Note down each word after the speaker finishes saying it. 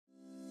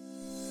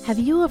Have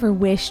you ever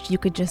wished you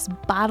could just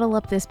bottle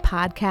up this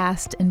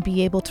podcast and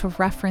be able to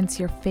reference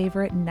your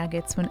favorite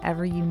nuggets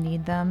whenever you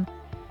need them?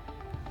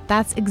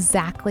 That's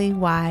exactly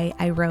why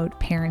I wrote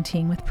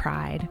Parenting with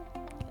Pride.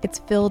 It's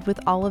filled with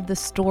all of the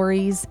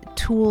stories,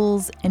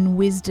 tools, and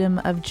wisdom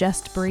of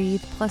Just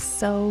Breathe, plus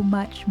so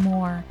much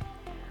more.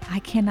 I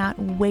cannot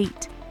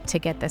wait to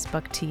get this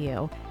book to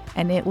you,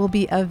 and it will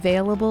be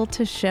available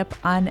to ship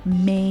on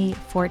May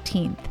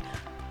 14th.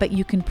 But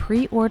you can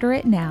pre-order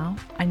it now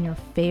on your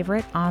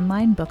favorite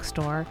online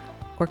bookstore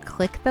or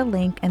click the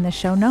link in the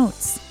show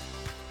notes.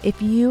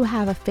 If you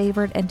have a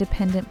favorite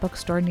independent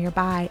bookstore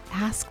nearby,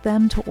 ask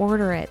them to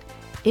order it.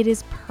 It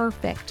is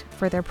perfect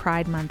for their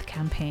Pride Month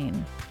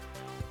campaign.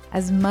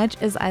 As much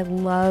as I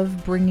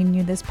love bringing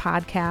you this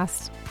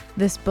podcast,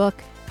 this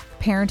book,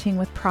 Parenting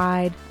with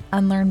Pride,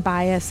 Unlearn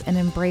Bias and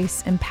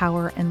Embrace,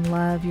 Empower, and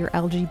Love Your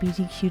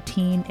LGBTQ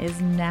Teen is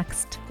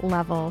next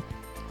level.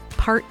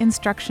 Part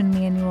instruction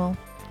manual,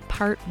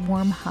 part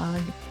warm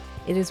hug.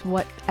 It is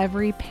what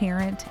every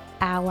parent,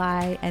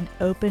 ally, and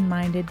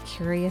open-minded,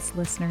 curious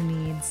listener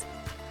needs.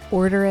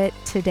 Order it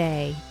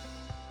today.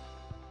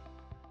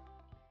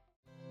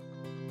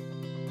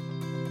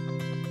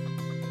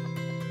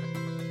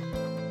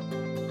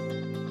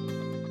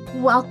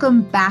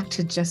 Welcome back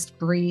to Just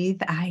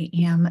Breathe. I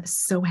am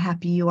so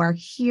happy you are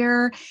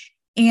here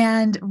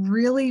and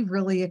really,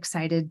 really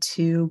excited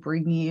to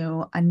bring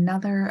you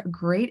another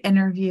great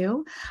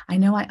interview. I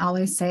know I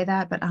always say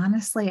that, but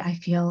honestly, I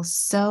feel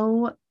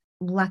so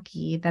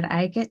lucky that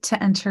I get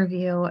to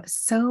interview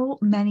so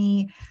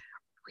many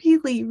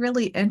really,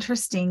 really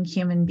interesting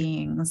human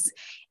beings.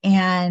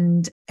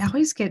 And I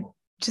always get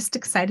just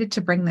excited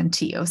to bring them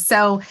to you.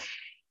 So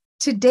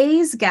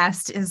today's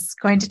guest is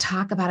going to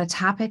talk about a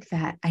topic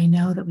that I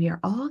know that we are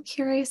all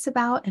curious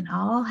about and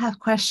all have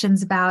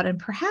questions about, and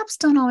perhaps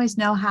don't always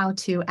know how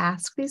to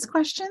ask these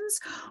questions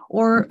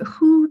or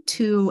who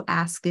to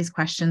ask these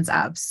questions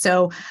of.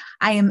 So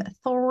I am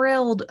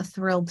thrilled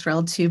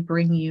to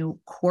bring you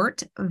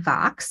Court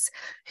Vox,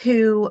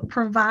 who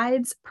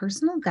provides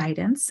personal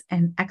guidance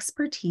and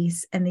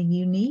expertise in the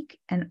unique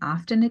and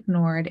often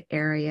ignored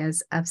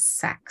areas of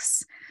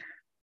sex.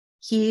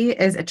 He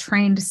is a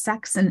trained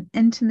sex and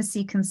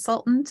intimacy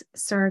consultant,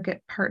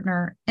 surrogate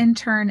partner,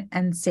 intern,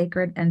 and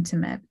sacred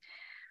intimate.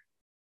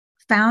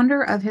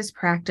 Founder of his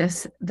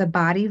practice, The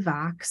Body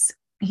Vox,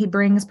 he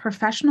brings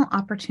professional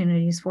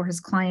opportunities for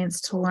his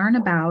clients to learn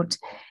about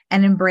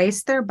and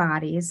embrace their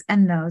bodies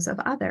and those of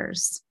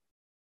others.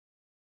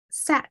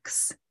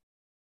 Sex,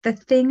 the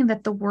thing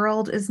that the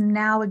world is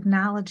now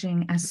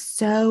acknowledging as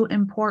so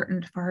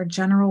important for our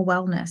general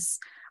wellness,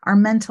 our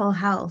mental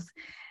health,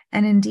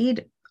 and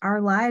indeed our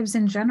lives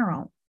in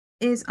general,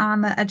 is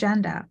on the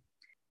agenda.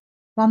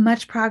 While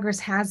much progress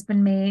has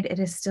been made, it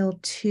is still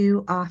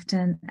too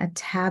often a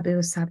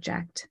taboo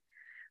subject.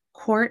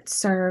 Court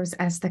serves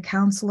as the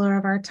counselor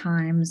of our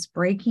times,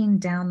 breaking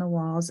down the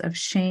walls of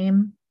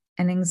shame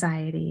and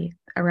anxiety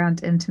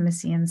around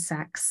intimacy and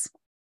sex.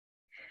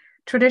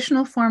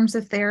 Traditional forms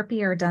of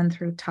therapy are done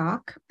through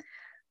talk.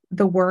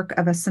 The work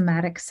of a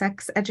somatic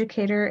sex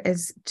educator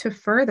is to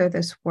further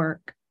this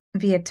work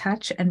via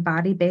touch and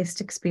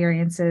body-based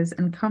experiences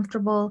in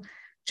comfortable,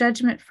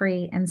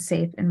 judgment-free, and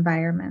safe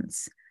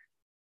environments.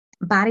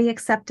 Body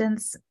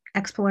acceptance,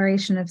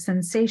 exploration of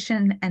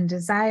sensation and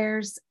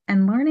desires,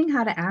 and learning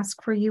how to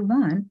ask for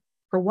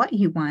what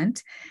you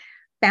want,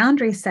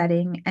 boundary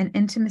setting, and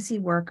intimacy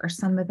work are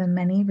some of the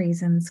many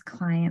reasons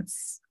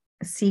clients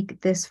seek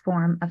this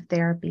form of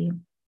therapy.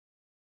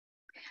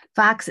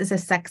 Vox is a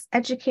sex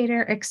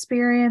educator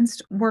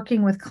experienced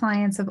working with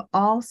clients of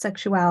all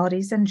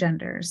sexualities and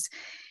genders.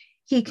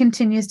 He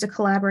continues to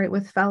collaborate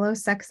with fellow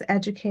sex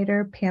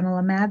educator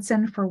Pamela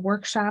Madsen for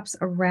workshops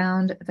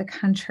around the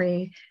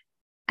country.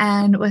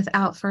 And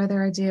without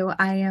further ado,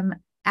 I am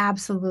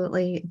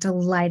absolutely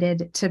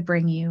delighted to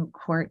bring you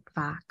Court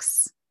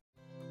Vox.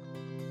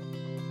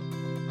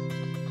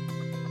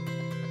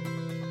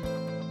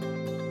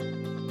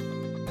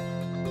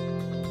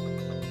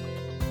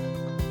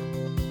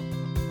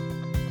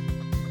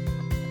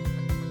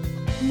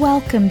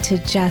 Welcome to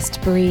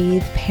Just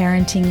Breathe,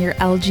 Parenting Your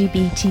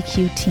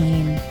LGBTQ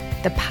Teen,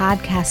 the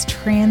podcast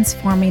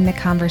transforming the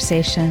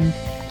conversation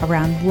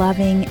around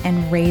loving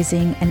and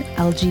raising an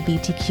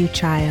LGBTQ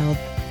child.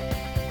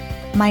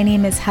 My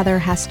name is Heather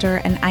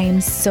Hester, and I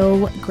am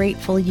so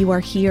grateful you are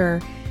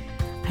here.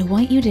 I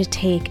want you to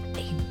take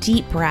a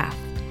deep breath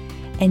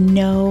and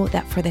know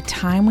that for the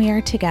time we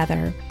are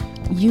together,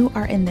 you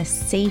are in the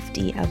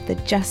safety of the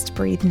Just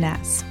Breathe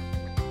nest.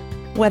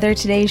 Whether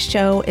today's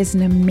show is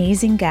an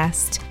amazing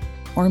guest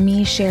or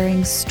me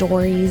sharing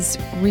stories,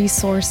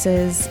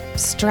 resources,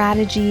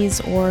 strategies,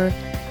 or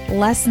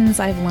lessons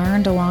I've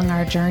learned along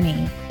our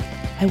journey,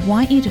 I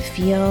want you to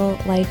feel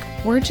like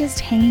we're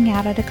just hanging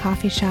out at a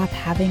coffee shop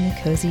having a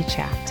cozy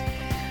chat.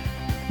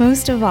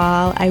 Most of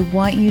all, I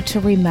want you to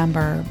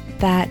remember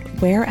that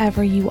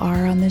wherever you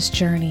are on this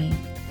journey,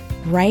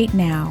 right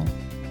now,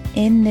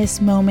 in this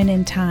moment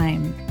in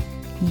time,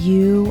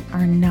 you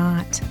are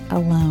not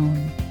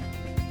alone.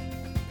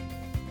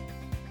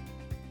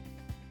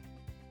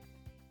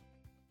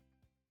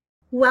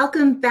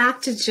 Welcome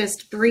back to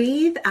Just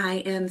Breathe. I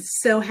am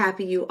so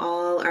happy you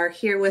all are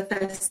here with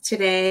us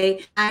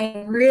today.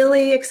 I'm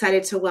really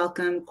excited to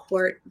welcome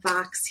Court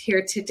Vox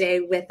here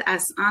today with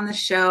us on the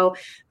show.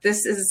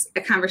 This is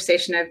a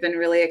conversation I've been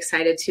really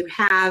excited to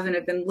have, and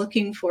I've been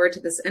looking forward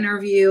to this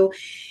interview.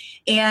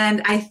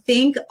 And I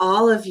think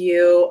all of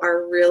you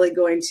are really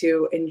going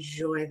to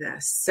enjoy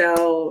this.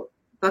 So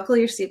buckle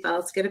your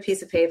seatbelts, get a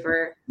piece of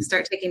paper,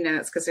 start taking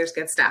notes because there's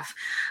good stuff.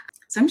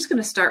 So I'm just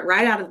going to start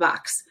right out of the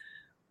box.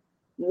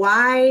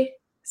 Why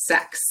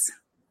sex?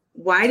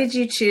 Why did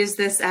you choose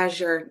this as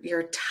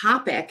your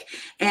topic?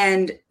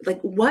 And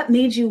what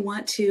made you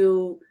want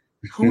to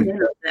hone in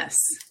on this?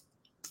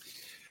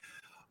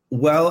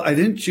 Well, I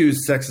didn't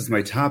choose sex as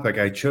my topic.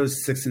 I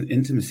chose sex and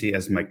intimacy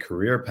as my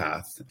career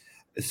path.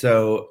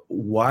 So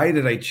why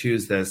did I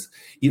choose this?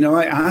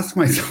 I ask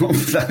myself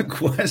that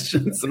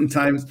question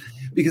sometimes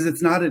because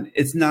it's not an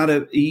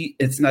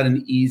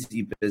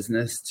easy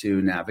business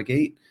to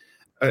navigate.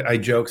 I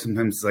joke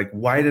sometimes, like,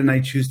 why didn't I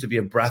choose to be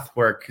a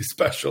breathwork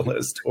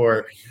specialist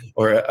or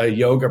a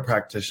yoga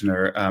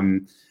practitioner?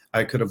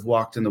 I could have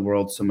walked in the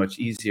world so much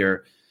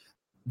easier.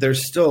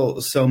 There's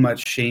still so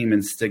much shame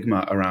and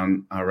stigma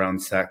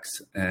around sex,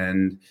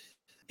 and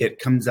it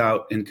comes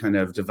out in kind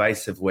of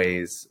divisive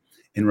ways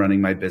in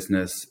running my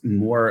business.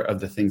 More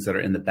of the things that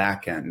are in the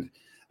back end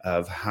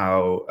of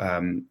how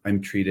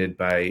I'm treated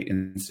by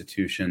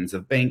institutions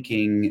of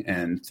banking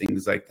and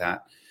things like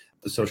that.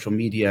 The social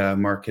media,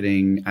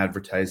 marketing,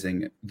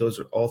 advertising, those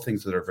are all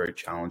things that are very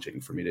challenging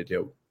for me to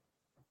do.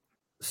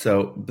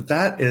 So, but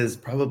that is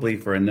probably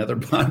for another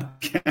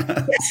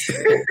podcast.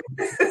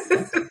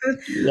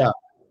 Yeah.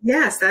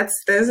 Yes,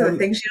 those are the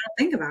things you don't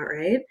think about,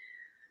 right?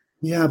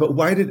 Yeah, but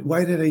why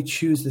did I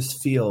choose this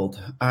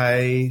field?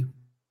 I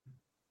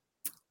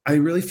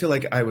really feel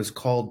like I was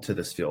called to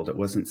this field. It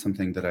wasn't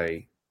something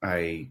that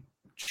I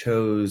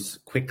chose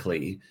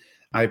quickly.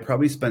 I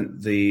probably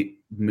spent the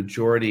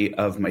majority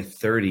of my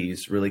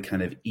 30s really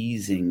kind of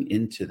easing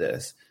into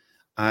this.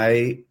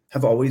 I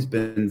have always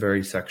been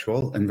very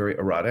sexual and very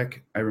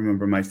erotic. I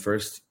remember my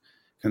first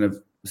kind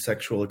of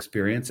sexual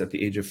experience at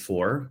the age of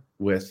 4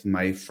 with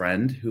my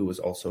friend who was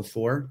also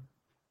 4.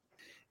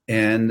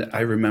 And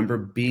I remember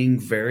being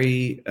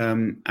very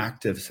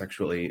active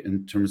sexually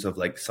in terms of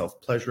like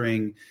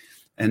self-pleasuring.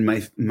 And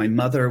my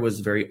mother was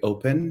very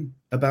open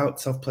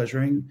about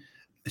self-pleasuring.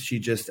 She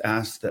just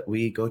asked that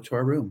we go to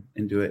our room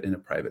and do it in a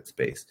private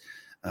space.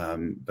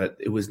 But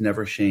it was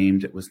never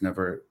shamed. It was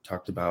never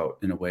talked about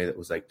in a way that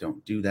was like,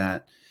 don't do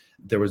that.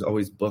 There was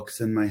always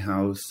books in my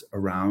house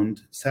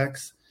around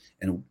sex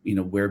and,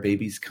 where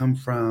babies come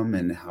from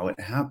and how it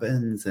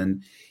happens.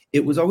 And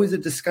it was always a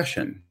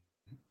discussion.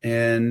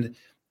 And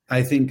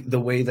I think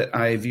the way that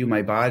I view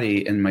my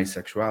body and my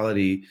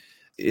sexuality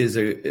is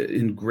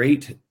in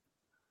great,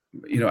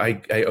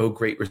 I owe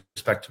great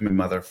respect to my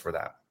mother for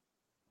that.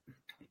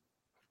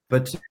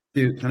 But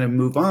to kind of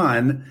move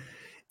on,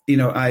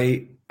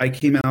 I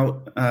came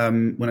out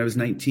when I was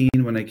 19,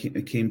 when I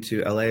came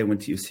to LA, I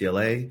went to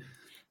UCLA.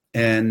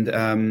 And,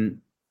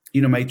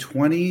 my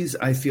 20s,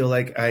 I feel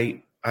like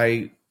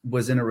I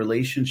was in a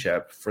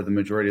relationship for the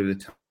majority of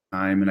the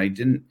time, and I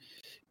didn't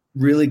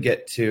really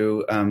get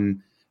to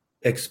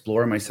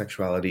explore my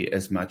sexuality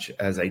as much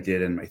as I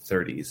did in my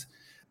 30s.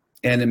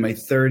 And in my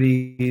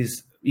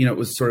 30s, it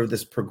was sort of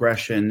this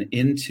progression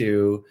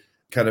into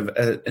kind of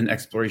an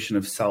exploration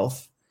of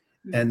self.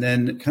 And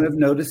then kind of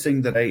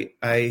noticing that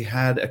I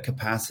had a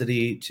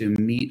capacity to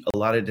meet a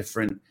lot of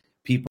different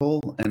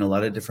people and a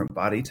lot of different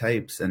body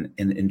types and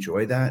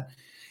enjoy that.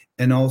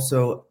 And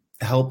also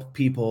help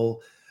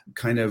people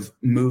kind of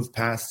move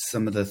past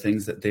some of the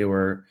things that they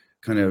were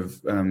kind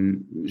of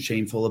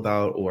shameful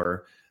about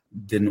or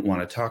didn't want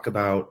to talk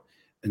about,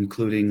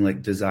 including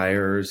like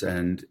desires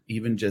and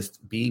even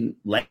just being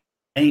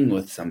laying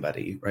with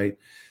somebody, right?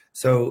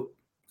 So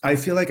I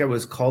feel like I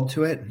was called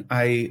to it.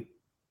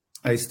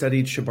 I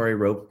studied shibari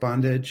rope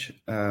bondage.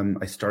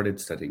 I started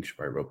studying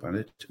shibari rope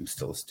bondage. I'm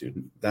still a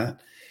student of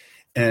that.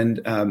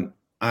 And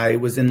I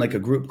was in like a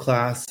group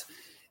class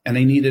and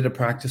I needed a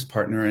practice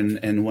partner.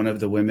 And one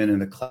of the women in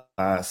the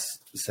class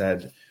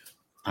said,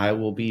 I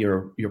will be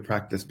your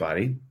practice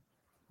buddy.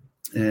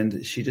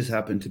 And she just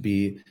happened to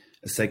be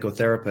a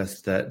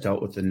psychotherapist that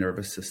dealt with the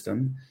nervous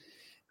system.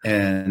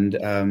 And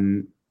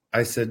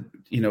I said,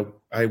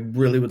 I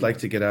really would like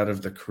to get out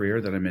of the career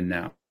that I'm in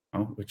now,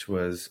 which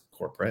was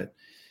corporate.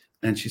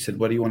 And she said,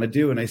 what do you want to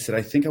do? And I said,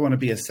 I think I want to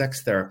be a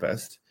sex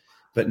therapist,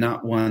 but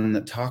not one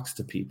that talks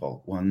to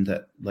people, one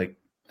that like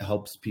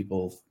helps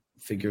people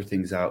figure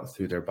things out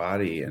through their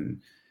body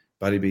and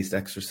body-based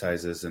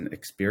exercises and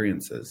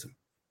experiences.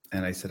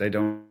 And I said, I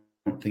don't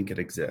think it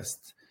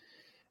exists.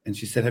 And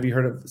she said, have you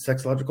heard of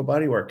sexological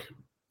bodywork?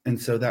 And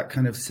so that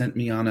kind of sent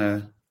me on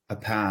a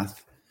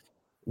path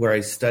where I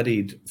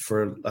studied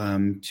for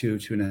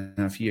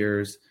 2.5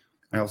 years.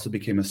 I also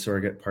became a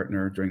surrogate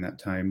partner during that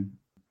time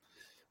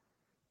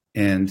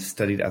and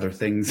studied other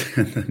things.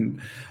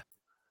 And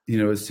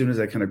then, as soon as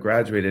I kind of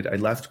graduated, I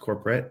left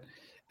corporate.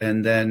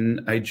 And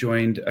then I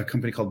joined a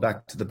company called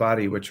Back to the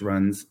Body, which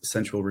runs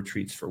sensual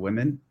retreats for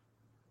women.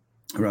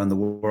 around the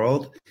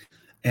world,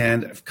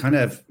 and I've kind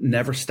of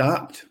never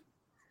stopped.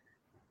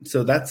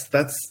 So that's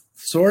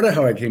sort of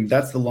how I came.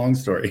 That's the long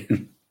story.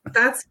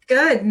 That's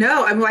good.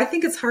 No, I mean, I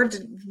think it's hard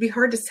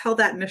to tell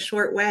that in a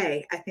short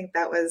way. I think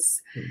that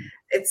was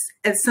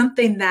it's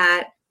something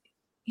that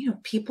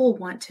people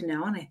want to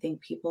know, and I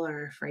think people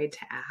are afraid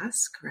to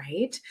ask,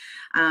 right?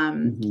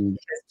 Mhm.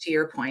 Because to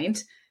your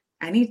point,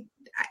 any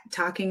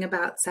talking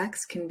about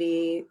sex can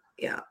be,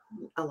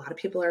 a lot of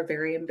people are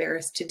very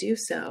embarrassed to do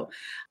so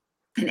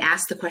and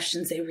ask the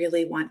questions they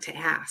really want to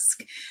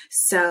ask.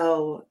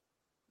 So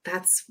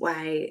that's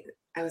why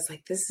I was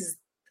like,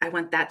 I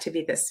want that to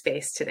be the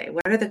space today.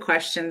 What are the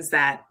questions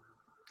that,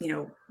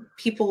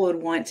 people would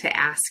want to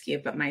ask you,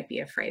 but might be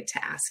afraid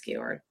to ask you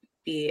or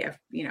be,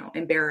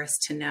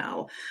 embarrassed to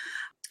know?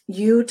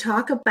 You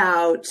talk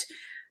about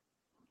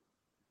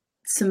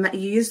you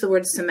use the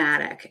word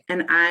somatic,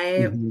 and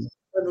I Mhm.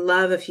 would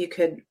love if you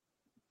could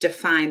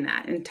define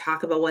that and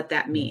talk about what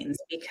that means,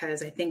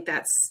 because I think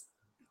that's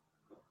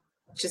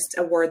just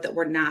a word that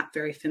we're not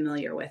very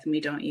familiar with and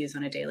we don't use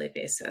on a daily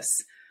basis.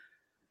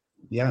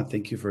 Yeah,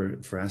 thank you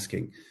for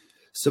asking.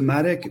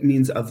 Somatic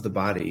means of the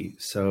body.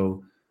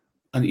 So,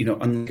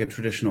 unlike a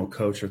traditional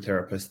coach or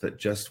therapist that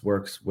just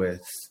works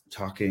with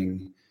talk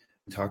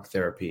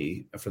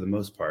therapy for the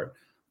most part,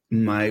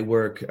 my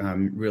work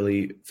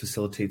really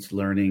facilitates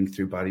learning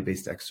through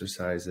body-based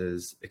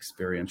exercises,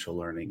 experiential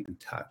learning, and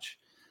touch.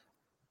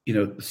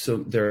 So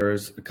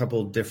there's a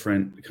couple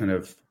different kind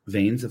of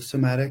veins of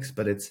somatics,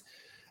 but it's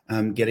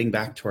getting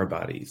back to our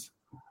bodies,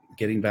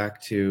 getting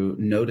back to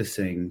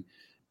noticing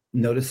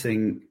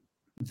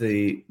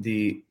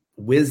the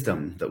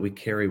wisdom that we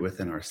carry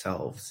within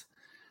ourselves.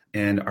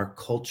 And our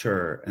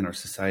culture and our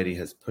society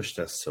has pushed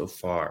us so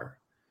far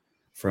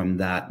from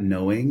that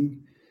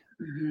knowing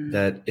Mm-hmm.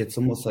 that it's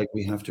almost like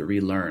we have to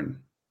relearn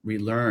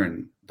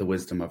the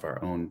wisdom of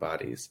our own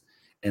bodies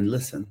and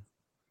listen.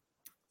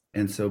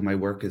 And so my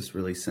work is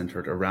really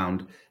centered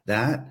around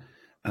that,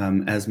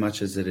 as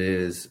much as it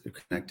is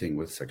connecting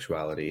with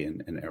sexuality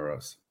and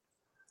eros.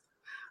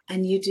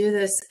 And you do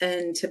this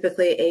in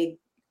typically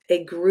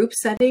a group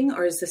setting,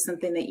 or is this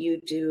something that you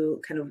do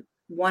kind of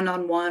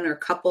one-on-one or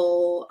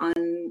couple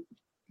on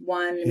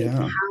one? I mean, Yeah.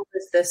 how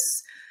is this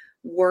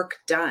work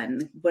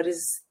done?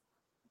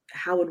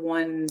 How would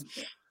one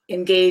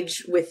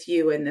engage with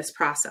you in this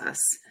process?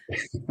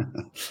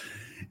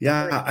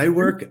 Yeah, I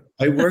work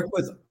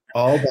with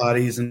all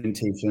bodies and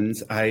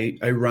orientations.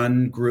 I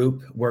run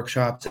group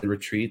workshops and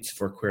retreats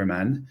for queer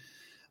men.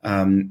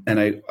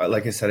 And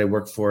like I said, I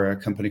work for a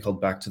company called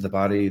Back to the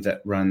Body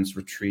that runs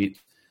retreat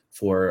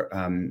for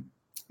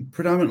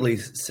predominantly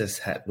cis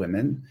het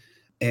women.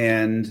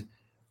 And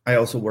I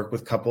also work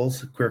with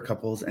couples, queer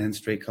couples and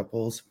straight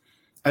couples.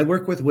 I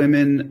work with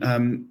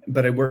women,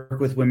 but I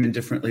work with women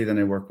differently than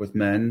I work with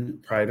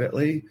men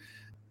privately.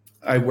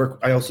 I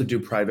also do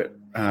private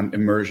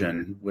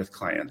immersion with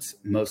clients,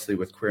 mostly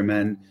with queer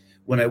men.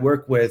 When I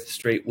work with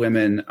straight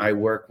women, I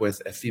work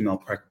with a female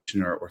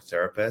practitioner or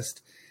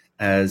therapist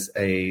as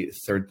a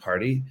third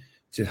party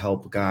to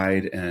help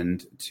guide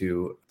and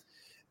to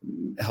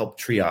help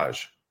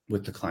triage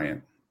with the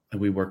client. And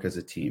we work as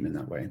a team in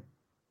that way.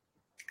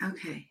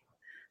 Okay.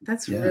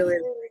 That's Yeah. really,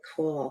 really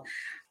cool.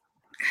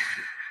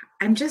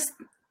 I'm just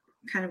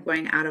kind of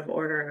going out of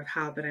order of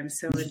how, but I'm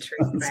so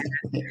intrigued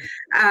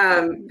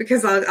by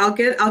because I'll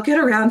get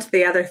around to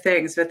the other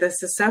things, but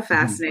this is so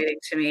fascinating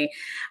to me.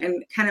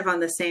 And kind of on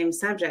the same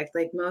subject,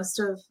 like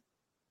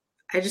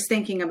I just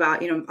thinking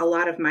about, a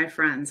lot of my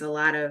friends, a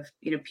lot of,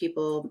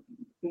 people,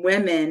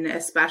 women,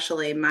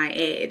 especially my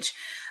age,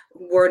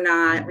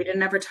 we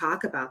didn't ever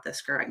talk about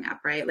this growing up,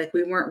 right? Like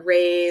we weren't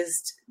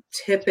raised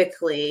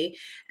typically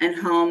in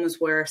homes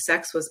where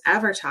sex was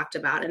ever talked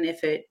about. And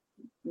if it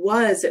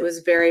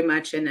was very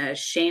much in a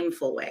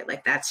shameful way,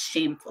 like that's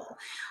shameful,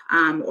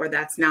 or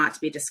that's not to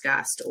be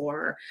discussed,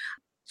 or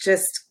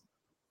just,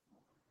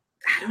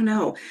 I don't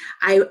know.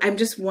 I'm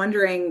just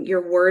wondering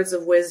your words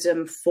of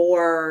wisdom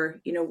for,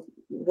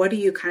 what do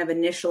you kind of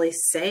initially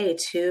say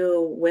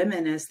to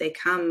women as they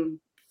come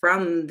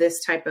from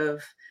this type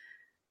of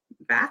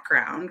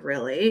background,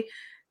 really,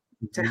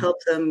 to Mhm. help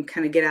them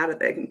kind of get out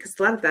of it? Because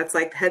a lot of that's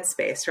like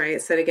headspace,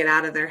 right? So to get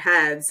out of their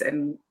heads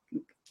and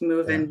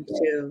move Yeah.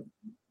 into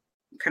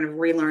kind of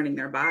relearning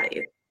their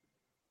body.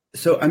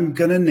 So I'm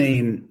going to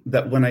name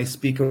that when I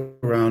speak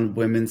around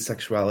women's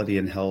sexuality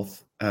and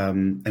health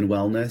and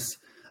wellness,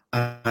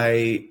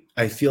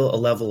 I feel a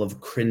level of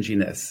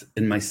cringiness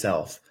in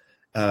myself.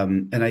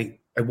 And I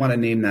want to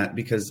name that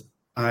because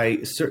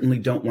I certainly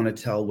don't want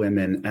to tell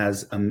women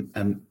as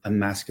a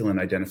masculine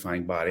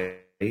identifying body.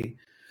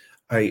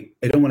 I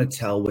don't want to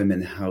tell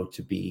women how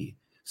to be.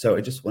 So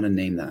I just want to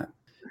name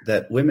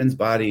that women's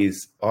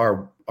bodies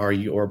are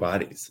your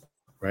bodies,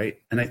 right?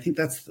 And I think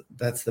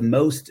that's the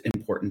most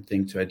important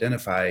thing to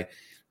identify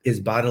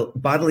is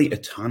bodily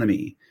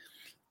autonomy.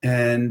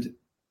 And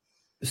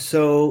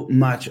so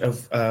much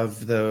of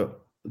the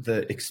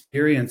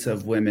experience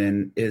of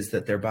women is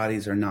that their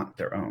bodies are not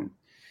their own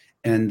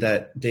and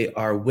that they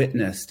are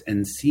witnessed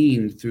and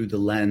seen through the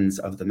lens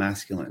of the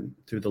masculine,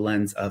 through the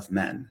lens of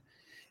men.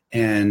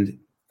 and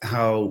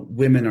how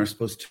women are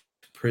supposed to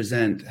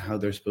present, how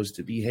they're supposed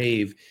to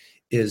behave,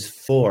 is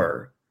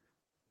for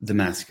the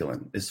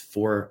masculine, is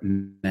for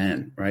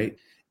men, right?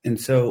 And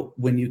so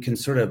when you can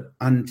sort of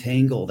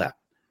untangle that,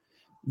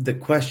 the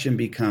question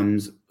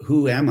becomes,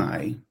 who am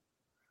I?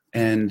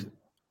 And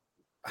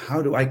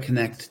how do I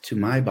connect to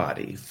my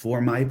body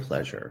for my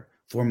pleasure,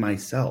 for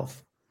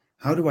myself?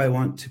 How do I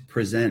want to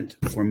present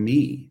for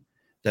me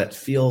that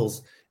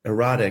feels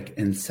erotic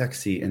and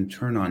sexy and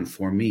turn on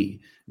for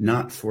me,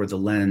 not for the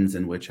lens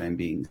in which I'm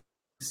being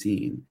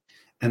seen?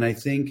 And I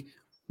think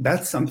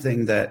that's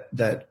something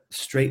that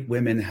straight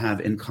women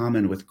have in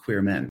common with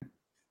queer men.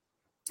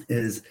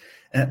 Is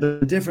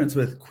the difference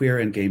with queer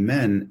and gay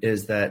men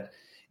is that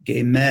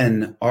gay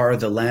men are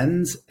the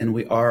lens and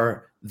we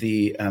are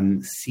the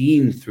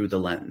seen through the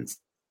lens.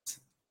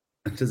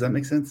 Does that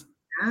make sense?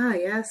 Ah,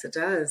 yes, it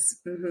does.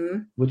 Mm-hmm.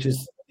 Which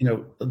is,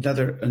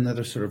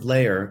 another sort of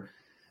layer,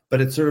 but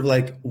it's sort of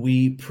like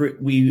we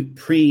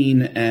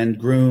preen and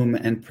groom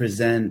and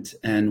present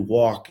and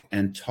walk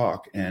and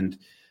talk and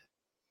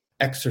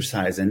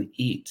exercise and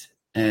eat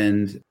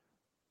and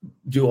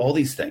do all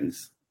these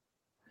things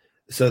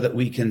so that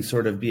we can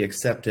sort of be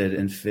accepted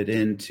and fit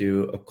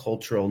into a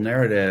cultural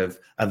narrative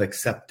of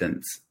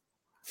acceptance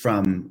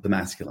from the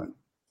masculine.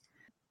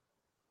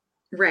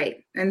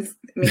 Right. And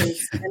I mean,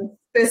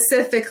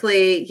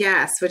 specifically,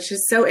 yes, which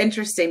is so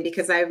interesting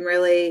because I'm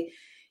really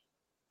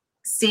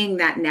seeing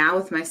that now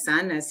with my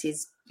son as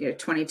he's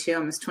 22,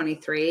 almost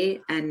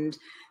 23. And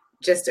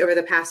just over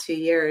the past few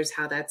years,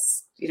 how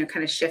that's,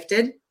 kind of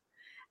shifted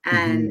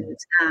and,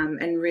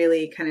 and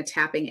really kind of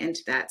tapping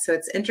into that. So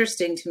it's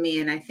interesting to me.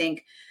 And I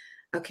think,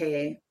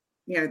 okay,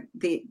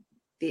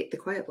 the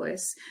quiet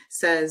voice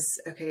says,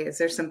 okay, is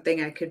there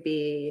something I could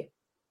be,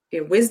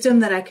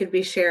 wisdom that I could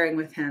be sharing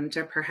with him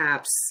to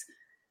perhaps,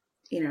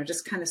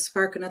 just kind of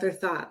spark another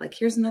thought, like,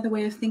 here's another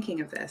way of thinking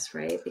of this,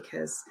 right?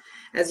 Because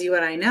as you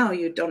and I know,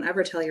 you don't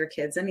ever tell your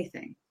kids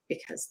anything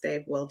because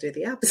they will do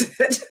the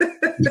opposite.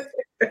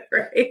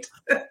 Right.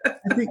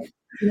 I think,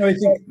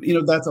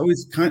 that's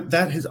always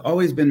that has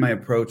always been my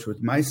approach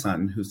with my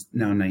son, who's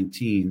now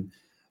 19,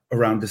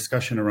 around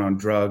discussion around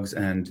drugs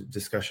and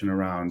discussion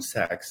around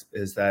sex,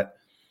 is that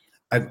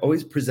I've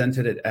always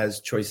presented it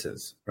as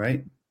choices,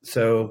 right?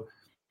 So,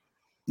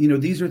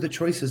 these are the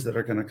choices that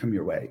are going to come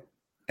your way.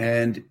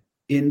 And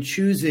in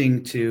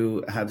choosing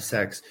to have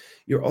sex,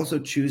 you're also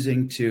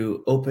choosing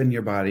to open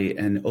your body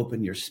and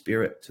open your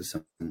spirit to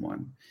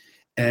someone.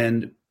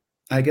 And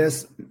I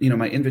guess,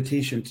 my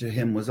invitation to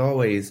him was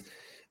always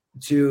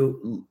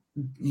to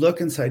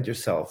look inside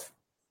yourself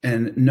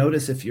and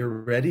notice if you're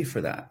ready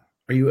for that.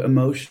 Are you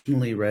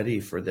emotionally ready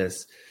for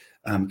this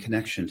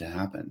connection to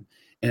happen?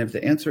 And if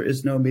the answer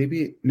is no,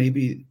 maybe,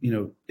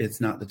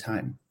 it's not the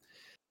time.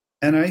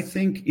 And I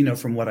think,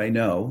 from what I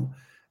know,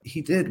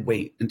 he did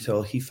wait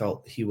until he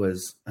felt he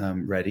was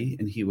ready,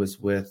 and he was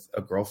with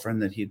a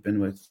girlfriend that he'd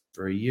been with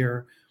for a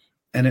year.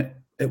 And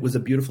it was a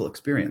beautiful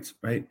experience,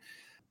 right?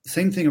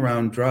 Same thing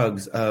around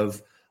drugs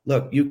of,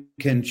 look, you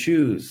can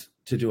choose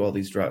to do all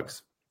these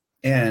drugs.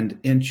 And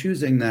in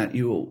choosing that,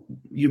 you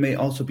may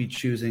also be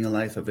choosing a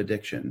life of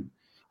addiction.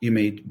 You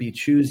may be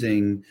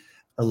choosing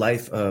a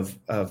life of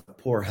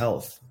poor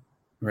health,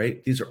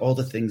 right? These are all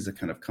the things that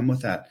kind of come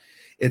with that.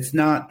 It's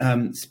not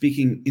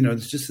speaking,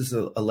 it's just as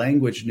a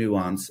language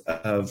nuance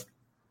of,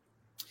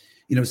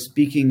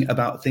 speaking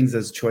about things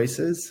as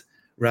choices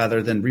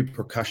rather than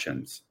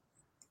repercussions.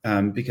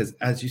 Because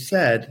as you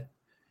said,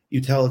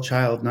 you tell a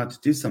child not to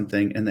do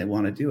something and they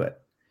want to do it.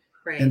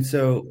 Right. And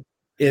so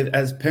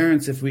as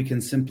parents, if we can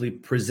simply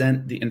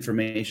present the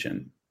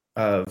information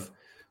of,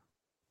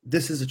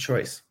 this is a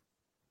choice.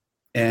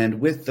 And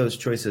with those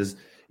choices,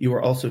 you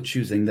are also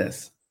choosing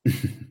this.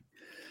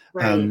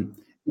 Right.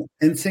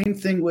 And same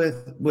thing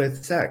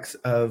with sex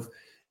of,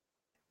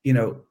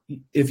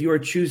 if you are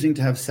choosing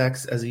to have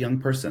sex as a young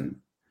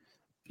person,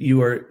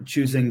 you are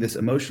choosing this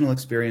emotional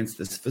experience,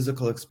 this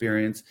physical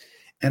experience.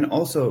 And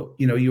also,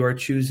 you are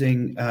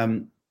choosing,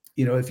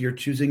 if you're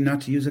choosing not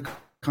to use a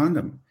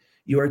condom,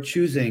 you are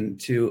choosing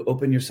to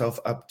open yourself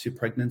up to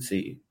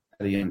pregnancy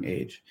at a young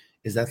age.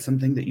 Is that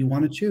something that you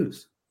want to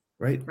choose?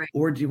 Right.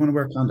 Or do you want to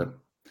wear a condom?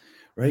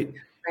 Right.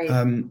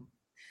 Right.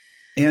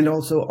 And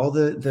also all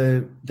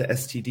the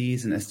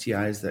STDs and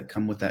STIs that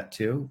come with that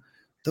too.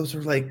 Those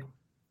are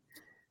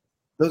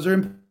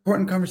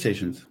important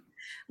conversations.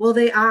 Well,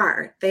 they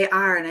are.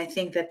 And I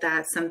think that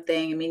that's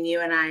something, I mean,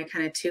 you and I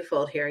kind of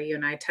twofold here. You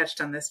and I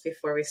touched on this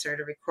before we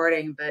started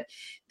recording, but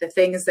the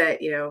things that,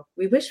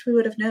 we wish we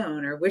would have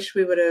known or wish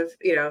we would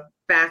have,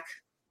 back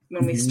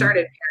when we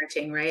started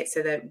parenting, right?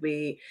 So that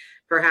we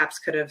perhaps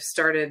could have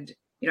started,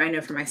 I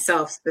know for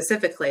myself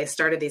specifically,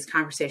 started these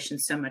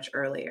conversations so much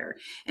earlier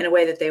in a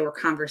way that they were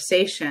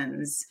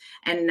conversations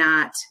and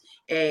not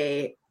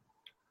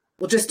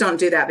well, just don't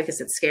do that because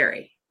it's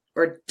scary,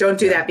 or don't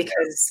do that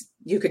because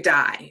you could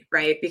die,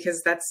 right?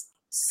 Because that's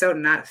so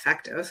not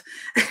effective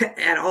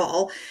at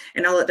all.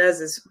 And all it does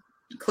is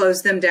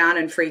close them down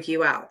and freak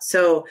you out.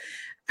 So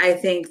I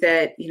think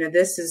that,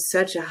 this is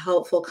such a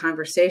helpful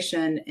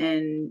conversation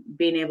in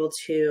being able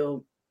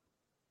to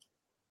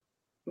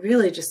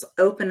really just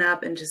open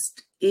up and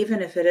just,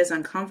 even if it is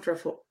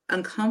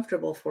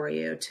uncomfortable for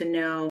you, to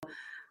know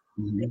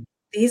Mhm.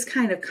 these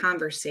kind of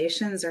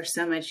conversations are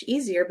so much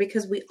easier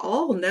because we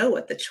all know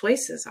what the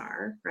choices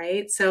are,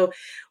 right? So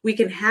we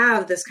can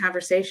have this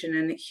conversation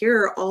and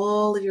here are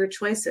all of your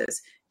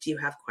choices. Do you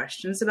have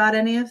questions about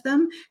any of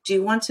them? Do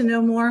you want to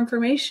know more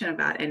information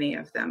about any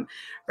of them?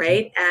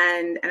 Right.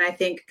 And I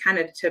think kind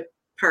of to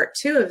part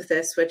two of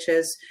this, which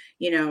is,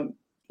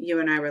 you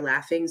and I were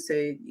laughing. So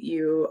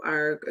you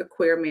are a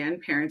queer man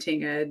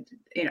parenting a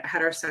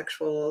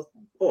heterosexual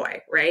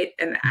boy, right?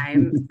 And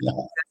I'm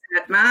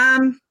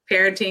mom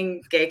parenting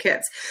gay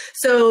kids.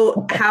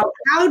 So how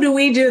do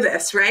we do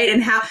this, right?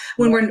 And how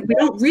when we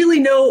don't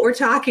really know what we're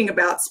talking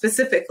about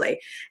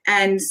specifically.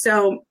 And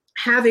so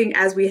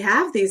as we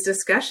have these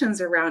discussions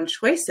around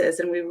choices,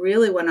 and we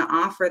really want to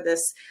offer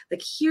this,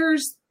 like,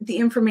 here's the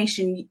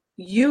information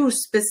you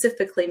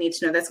specifically need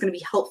to know that's going to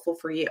be helpful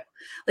for you.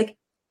 Like,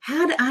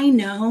 had I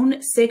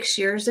known 6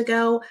 years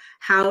ago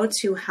how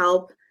to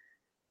help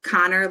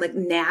Connor like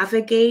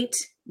navigate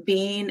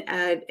being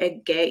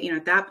a gay,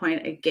 at that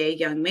point, a gay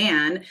young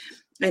man,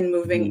 and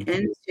moving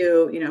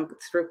into,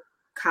 through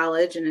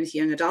college and into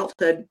young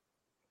adulthood,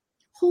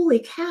 holy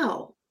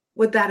cow,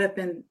 would that have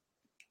been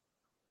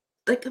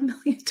like a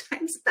million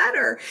times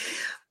better?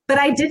 But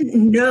I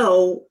didn't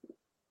know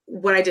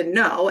what I didn't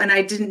know, and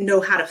I didn't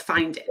know how to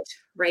find it,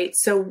 right?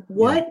 So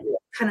what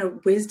kind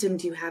of wisdom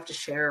do you have to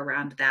share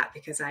around that?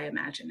 Because I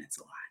imagine it's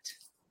a lot.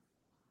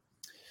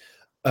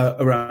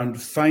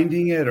 Around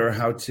finding it, or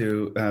how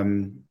to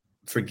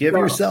forgive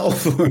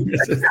yourself. That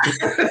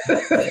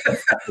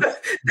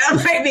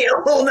might be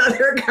a whole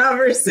nother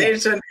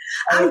conversation.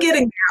 I'm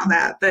getting down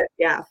that, but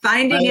yeah,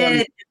 finding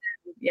it.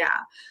 Yeah.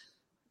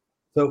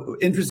 So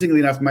interestingly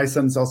enough, my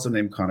son's also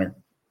named Connor.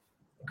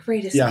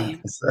 Greatest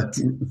name.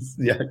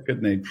 Yeah,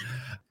 good name.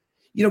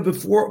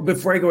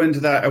 Before I go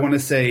into that, I want to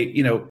say,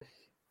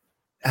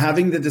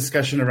 having the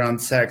discussion around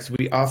sex,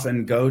 we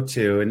often go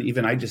to, and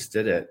even I just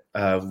did it,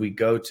 we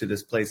go to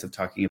this place of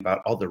talking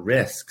about all the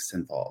risks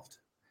involved.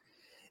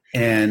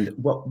 And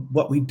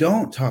what we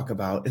don't talk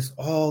about is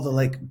all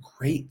the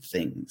great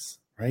things,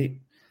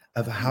 right?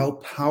 Of how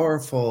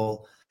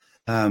powerful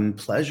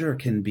pleasure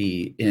can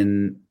be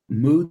in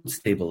mood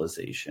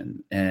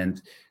stabilization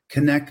and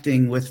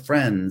connecting with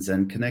friends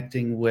and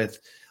connecting with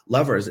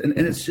lovers. And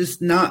it's just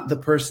not the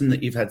person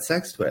that you've had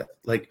sex with.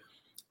 Like,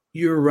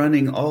 you're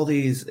running all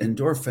these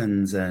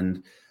endorphins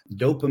and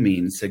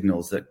dopamine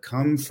signals that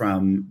come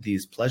from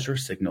these pleasure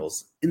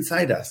signals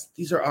inside us.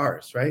 These are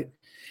ours, right?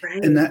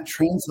 Right. And that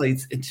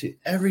translates into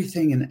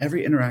everything and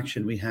every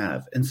interaction we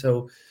have. And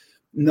so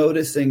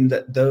noticing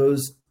that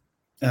those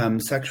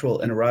sexual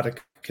and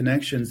erotic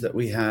connections that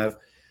we have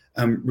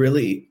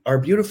really are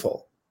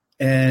beautiful.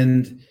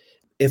 And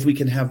if we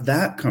can have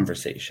that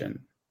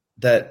conversation,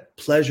 that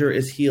pleasure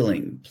is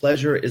healing,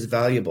 pleasure is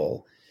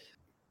valuable,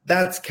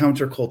 that's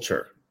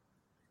counterculture.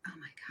 Oh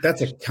my God.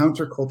 That's a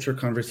counterculture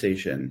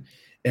conversation.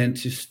 And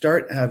to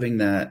start having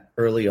that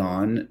early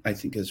on, I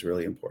think is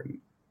really important.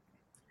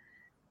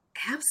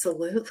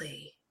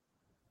 Absolutely.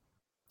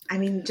 I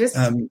mean,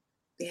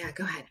 yeah,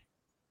 go ahead.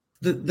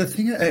 The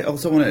thing I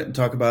also want to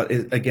talk about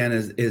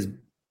is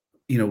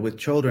with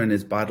children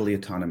is bodily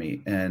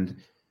autonomy. And,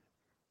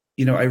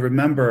 I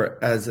remember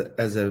as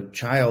a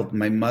child,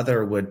 my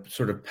mother would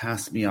sort of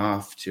pass me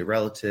off to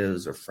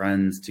relatives or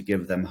friends to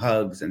give them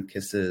hugs and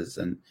kisses.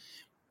 And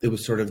it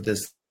was sort of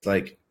this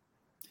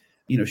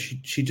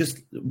she just,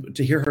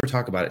 to hear her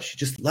talk about it, she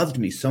just loved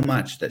me so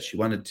much that she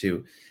wanted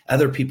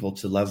other people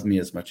to love me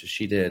as much as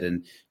she did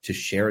and to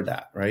share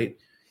that. Right.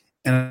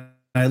 And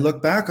I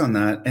look back on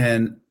that,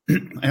 and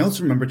I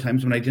also remember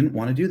times when I didn't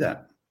want to do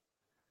that.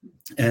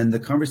 And the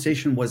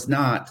conversation was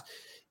not,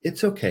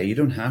 it's okay, you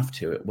don't have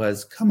to. It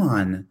was, come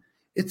on,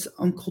 it's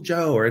Uncle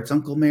Joe or it's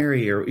Uncle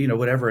Mary or,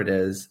 whatever it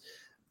is.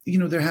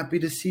 They're happy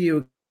to see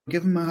you.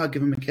 Give them a hug,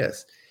 give them a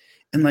kiss.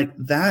 And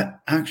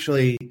that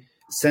actually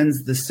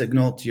sends the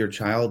signal to your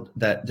child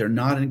that they're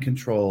not in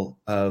control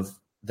of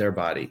their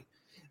body.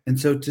 And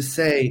so to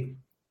say,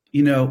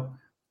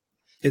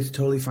 it's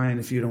totally fine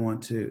if you don't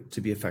want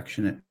to be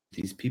affectionate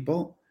to these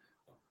people.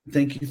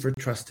 Thank you for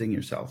trusting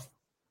yourself.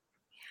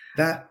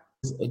 That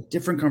is a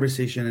different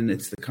conversation, and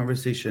it's the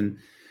conversation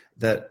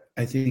that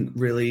I think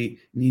really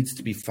needs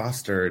to be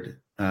fostered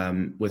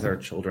with our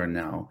children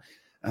now.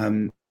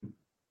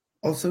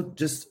 Also,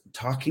 just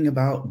talking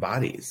about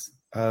bodies,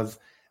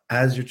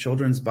 as your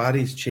children's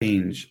bodies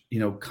change,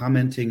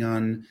 commenting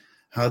on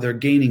how they're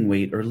gaining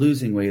weight or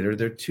losing weight, or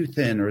they're too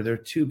thin, or they're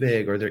too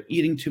big, or they're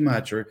eating too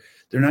much, or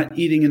they're not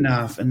eating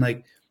enough.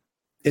 And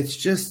it's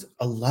just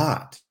a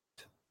lot,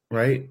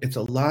 right? It's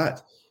a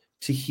lot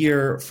to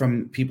hear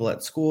from people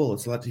at school.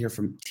 It's a lot to hear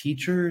from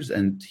teachers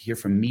and to hear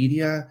from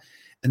media,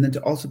 and then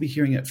to also be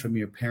hearing it from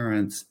your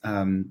parents.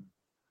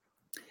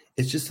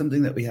 It's just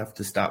something that we have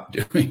to stop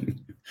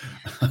doing.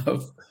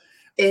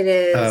 It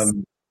is.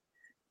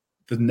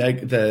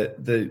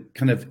 The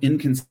kind of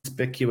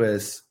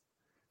inconspicuous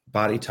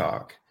body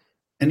talk.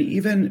 And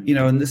even,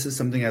 and this is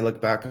something I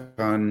look back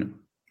on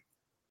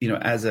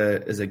as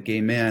a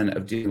gay man,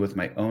 of dealing with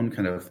my own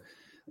kind of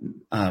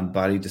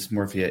body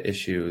dysmorphia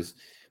issues,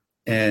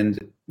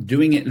 and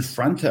doing it in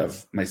front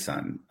of my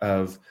son,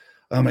 of,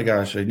 oh my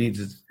gosh, I need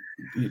to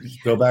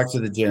go back to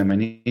the gym. I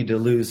need to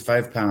lose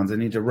 5 pounds. I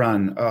need to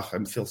run. Oh,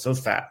 I feel so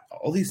fat.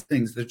 All these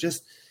things, they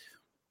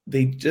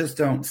just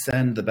don't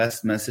send the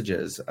best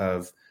messages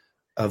of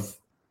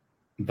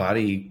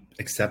body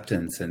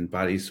acceptance and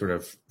body sort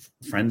of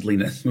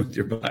friendliness with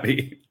your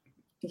body.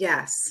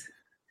 Yes.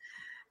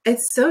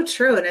 It's so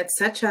true. And it's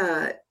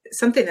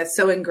something that's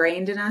so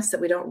ingrained in us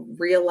that we don't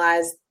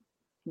realize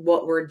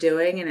what we're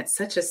doing. And it's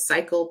such a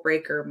cycle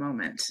breaker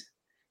moment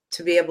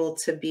to be able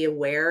to be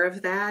aware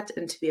of that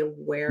and to be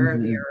aware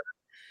of your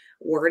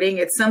wording.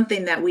 It's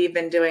something that we've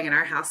been doing in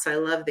our house. I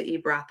love that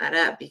you brought that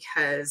up,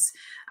 because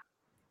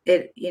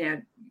it,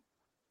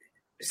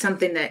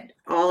 something that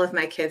all of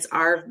my kids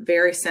are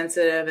very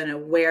sensitive and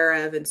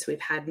aware of. And so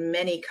we've had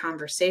many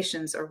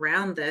conversations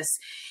around this,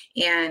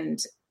 and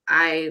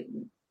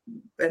I'm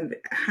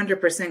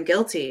 100%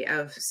 guilty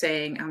of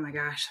saying, oh my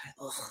gosh,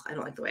 I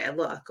don't like the way I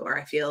look, or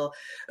I feel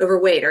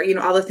overweight, or,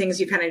 all the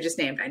things you kind of just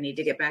named. I need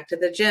to get back to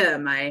the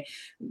gym. Blah,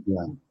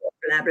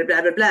 blah,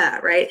 blah, blah, blah.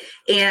 Right.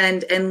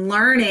 And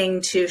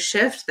learning to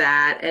shift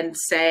that and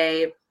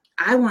say,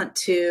 I want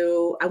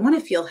to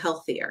feel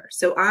healthier.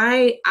 So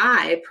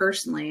I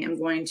personally am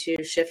going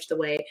to shift the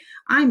way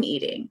I'm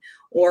eating,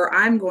 or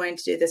I'm going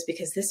to do this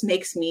because this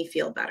makes me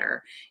feel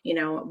better.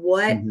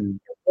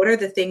 What are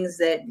the things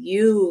that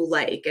you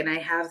like? And I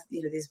have,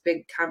 these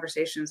big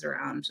conversations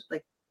around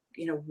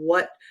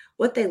what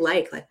they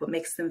like what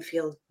makes them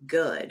feel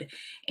good.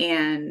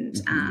 And,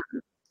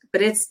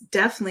 but it's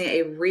definitely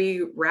a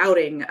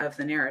rerouting of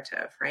the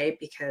narrative, right?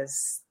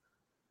 Because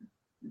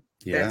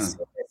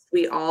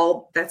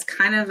that's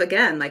kind of,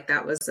 again,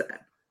 that was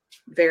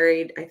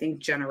very, I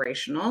think,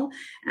 generational,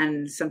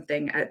 and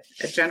a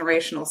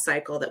generational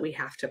cycle that we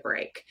have to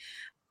break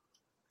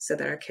so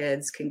that our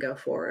kids can go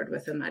forward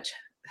with a much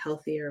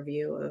healthier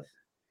view of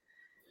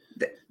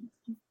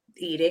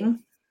eating,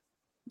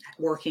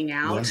 working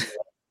out,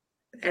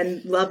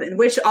 and loving,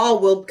 which all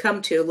will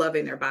come to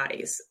loving their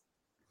bodies.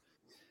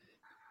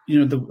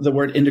 The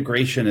word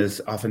integration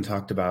is often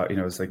talked about.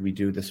 It's like we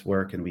do this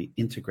work and we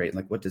integrate.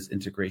 Like, what does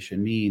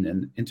integration mean?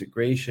 And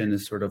integration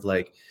is sort of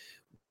like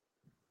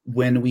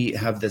when we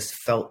have this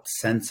felt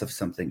sense of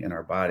something in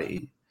our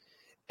body,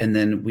 and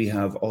then we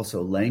have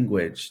also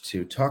language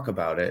to talk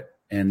about it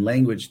and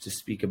language to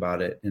speak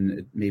about it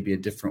in maybe a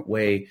different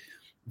way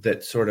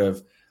that sort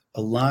of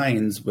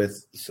aligns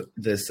with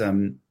this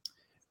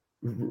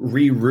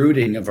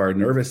rerouting of our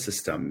nervous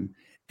system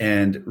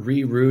and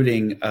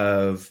rerouting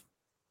of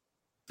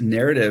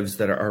narratives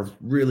that are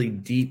really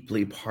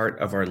deeply part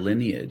of our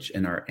lineage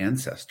and our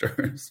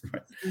ancestors,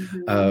 right?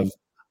 Of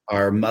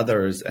our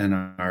mothers and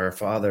our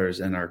fathers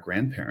and our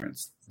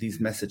grandparents, these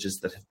messages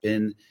that have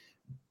been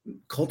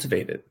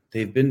cultivated.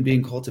 They've been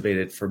being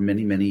cultivated for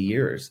many, many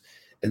years.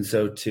 And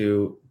so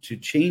to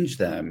change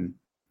them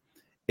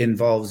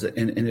involves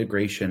an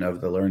integration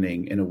of the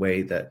learning in a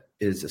way that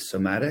is a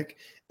somatic,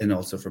 and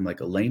also from a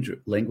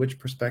language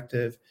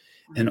perspective,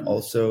 and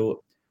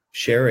also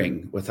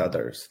sharing with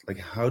others. Like,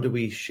 how do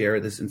we share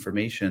this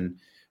information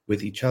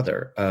with each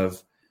other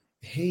of,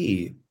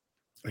 hey,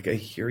 I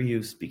hear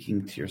you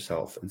speaking to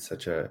yourself in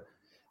such an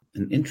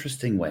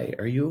interesting way.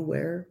 Are you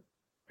aware?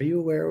 Are you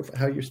aware of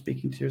how you're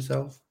speaking to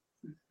yourself?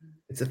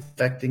 It's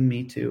affecting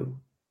me too.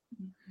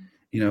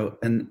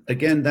 And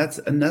again, that's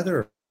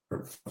another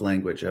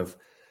language of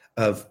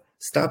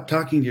stop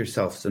talking to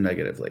yourself so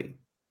negatively,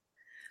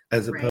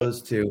 as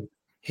opposed to,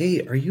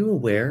 hey, are you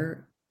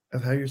aware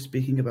of how you're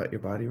speaking about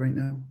your body right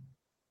now?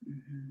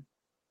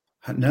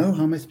 No,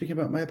 how am I speaking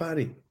about my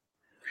body?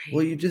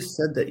 Well, you just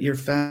said that you're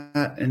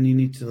fat and you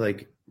need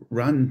to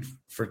run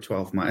for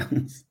 12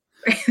 miles.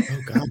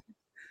 Oh God.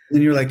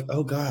 And you're like,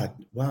 oh God,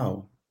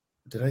 wow.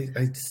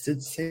 I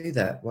did say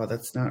that. Wow,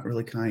 that's not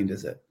really kind,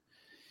 is it?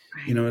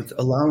 It's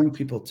allowing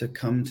people to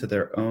come to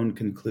their own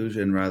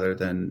conclusion rather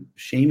than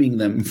shaming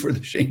them for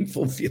the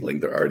shameful feeling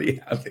they're already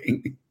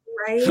having.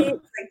 Right?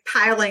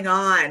 Piling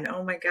on.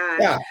 Oh my gosh.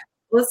 Yeah.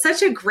 Well, it's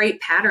such a great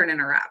pattern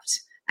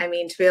interrupt. I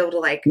mean, to be able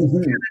to kind of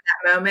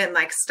that moment,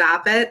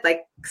 stop it,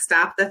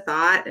 stop the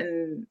thought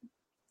and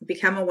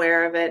become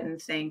aware of it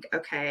and think,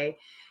 okay,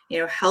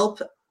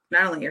 help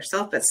not only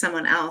yourself, but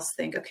someone else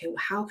think, okay, well,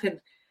 how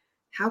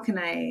can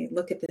I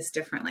look at this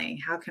differently?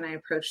 How can I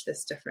approach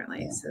this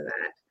differently so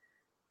that,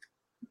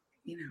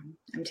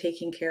 I'm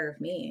taking care of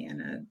me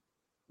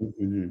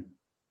and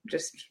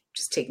just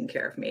taking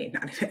care of me,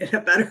 not even in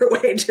a better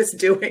way, just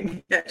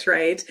doing it.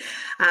 Right.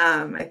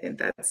 I think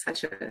that's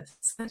such a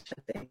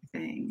big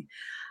thing.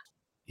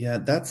 Yeah,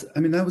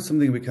 that was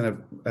something we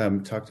kind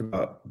of talked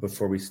about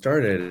before we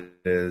started,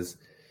 is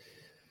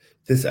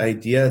this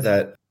idea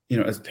that,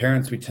 as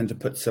parents, we tend to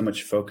put so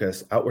much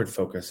outward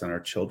focus on our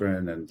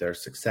children and their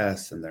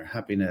success and their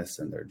happiness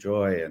and their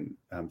joy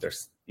and their,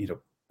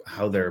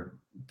 how they're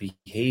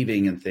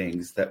behaving and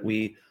things, that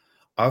we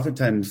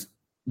oftentimes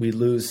we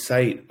lose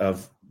sight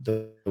of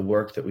the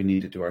work that we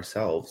need to do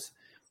ourselves.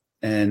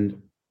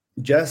 And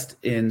just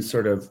in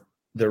sort of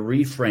the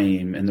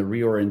reframe and the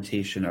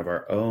reorientation of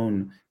our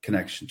own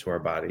connection to our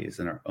bodies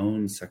and our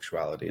own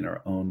sexuality and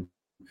our own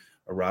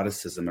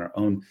eroticism, our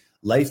own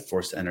life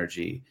force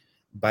energy,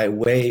 by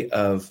way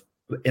of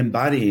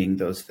embodying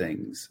those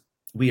things,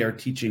 we are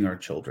teaching our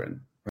children,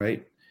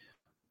 right?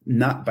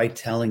 Not by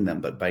telling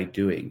them, but by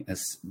doing,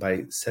 as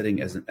by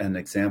setting as an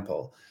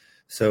example.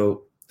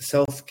 So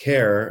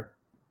self-care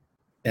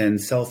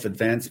and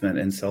self-advancement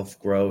and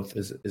self-growth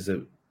is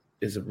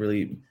a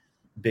really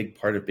big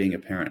part of being a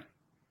parent.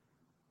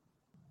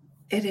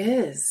 It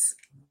is.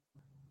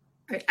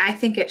 I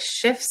think it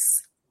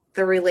shifts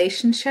the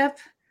relationship.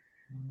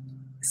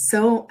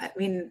 So,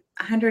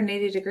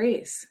 180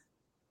 degrees.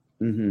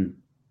 Mm-hmm.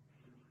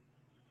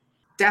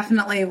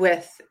 Definitely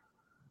with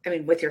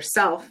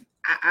yourself,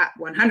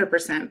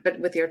 100%, but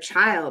with your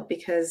child,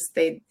 because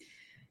they,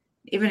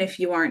 even if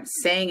you aren't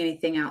saying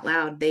anything out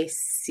loud, they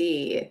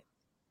see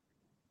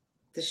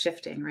the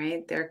shifting,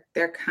 right?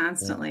 They're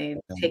constantly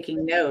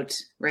taking note,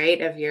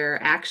 right, of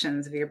your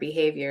actions, of your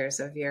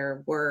behaviors, of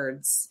your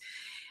words.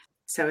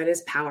 So it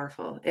is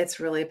powerful. It's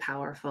really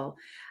powerful.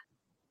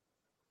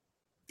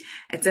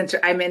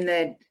 I'm in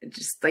the,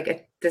 just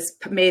like this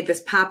made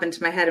this pop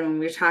into my head. And when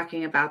we were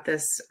talking about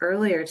this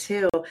earlier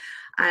too,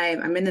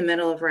 I'm in the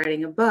middle of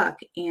writing a book,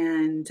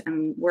 and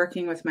I'm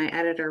working with my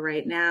editor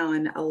right now.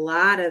 And a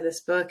lot of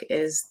this book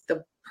is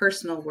the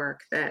personal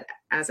work that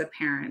as a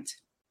parent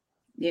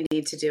you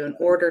need to do in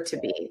order to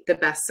be the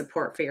best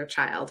support for your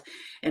child,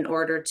 in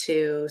order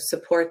to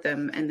support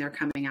them in their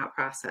coming out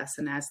process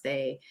and as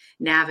they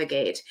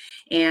navigate.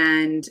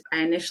 And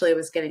I initially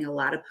was getting a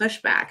lot of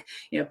pushback.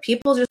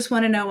 People just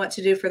want to know what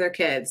to do for their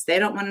kids. They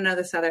don't want to know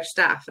this other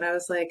stuff. And I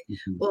was like,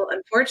 well,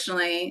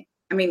 unfortunately,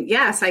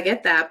 yes, I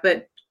get that,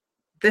 but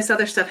this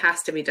other stuff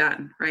has to be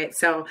done, right?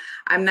 So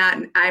I'm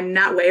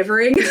not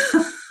wavering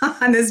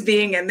on this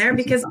being in there,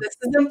 because this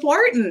is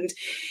important.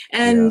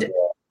 And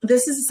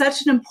this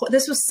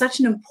was such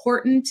an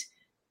important,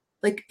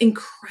 like,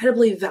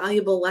 incredibly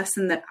valuable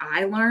lesson that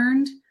I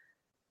learned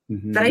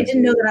that I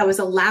didn't know that I was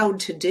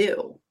allowed to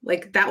do.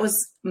 Like, that was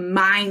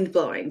mind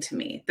blowing to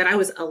me, that I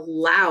was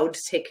allowed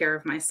to take care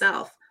of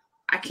myself.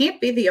 I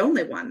can't be the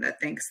only one that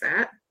thinks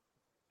that.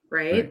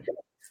 Right.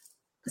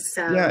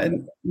 So, yeah.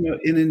 And,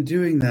 in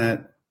doing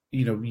that,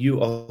 you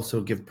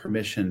also give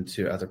permission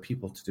to other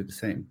people to do the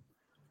same,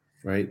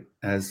 right?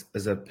 As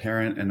a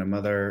parent and a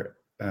mother,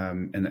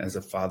 and as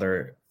a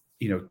father,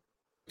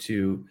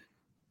 to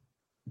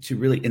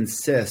really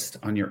insist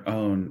on your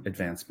own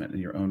advancement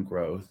and your own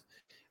growth,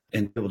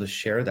 and be able to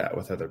share that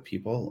with other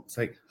people. It's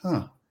like,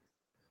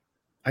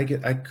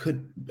 I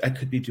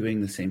could be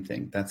doing the same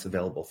thing. That's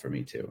available for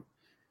me too.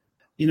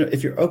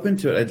 If you're open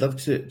to it, I'd love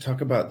to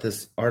talk about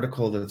this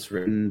article that's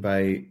written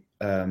by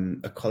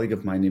a colleague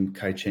of mine named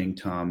Kai Chang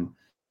Tom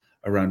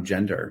around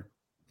gender.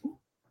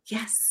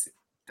 Yes,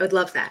 I would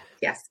love that.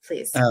 Yes,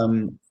 please.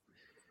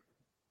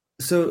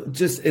 So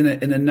just in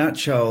a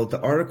nutshell,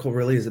 the article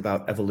really is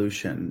about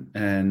evolution,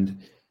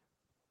 and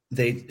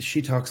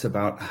she talks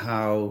about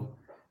how,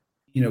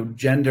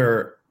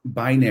 gender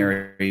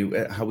binary,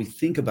 how we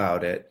think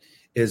about it,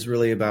 is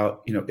really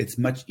about, it's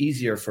much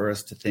easier for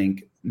us to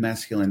think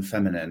masculine,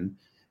 feminine.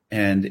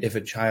 And if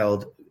a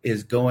child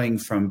is going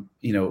from,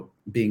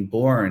 being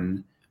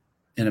born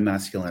in a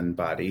masculine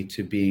body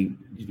to being,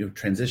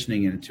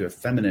 transitioning into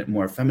a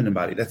more feminine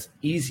body, that's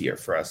easier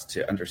for us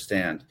to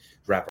understand,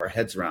 wrap our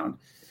heads around.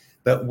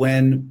 But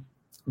when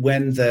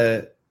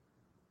the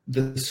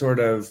sort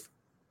of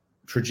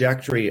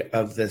trajectory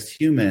of this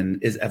human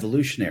is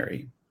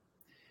evolutionary,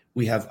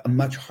 we have a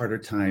much harder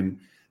time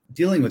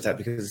dealing with that,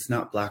 because it's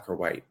not black or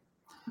white.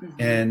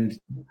 And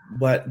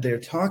what they're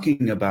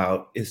talking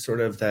about is sort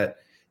of that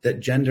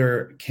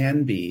gender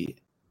can be,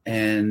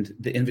 and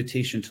the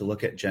invitation to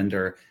look at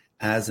gender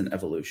as an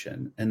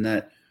evolution. And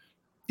that,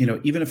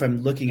 even if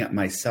I'm looking at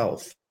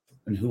myself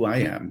and who I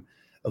am,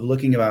 of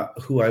looking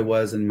about who I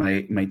was in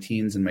my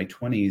teens and my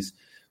 20s,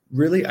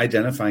 really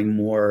identifying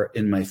more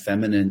in my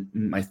feminine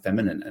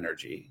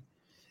energy.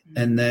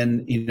 And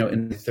then, in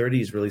my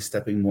 30s, really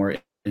stepping more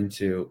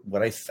into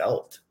what I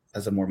felt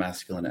as a more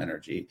masculine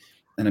energy.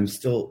 And I'm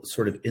still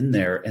sort of in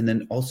there. And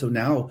then also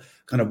now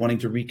kind of wanting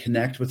to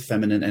reconnect with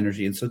feminine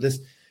energy. And so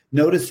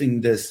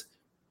noticing this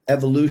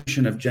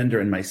evolution of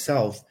gender in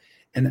myself,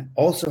 and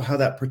also how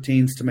that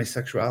pertains to my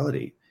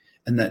sexuality,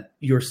 and that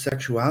your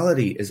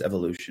sexuality is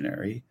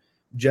evolutionary,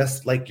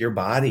 just like your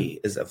body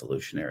is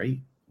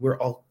evolutionary. We're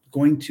all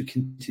going to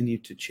continue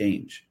to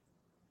change.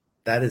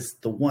 That is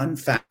the one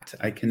fact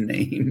I can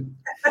name.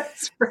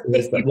 That's right.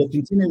 Is that we'll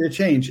continue to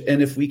change.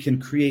 And if we can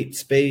create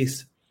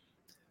space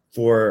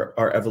for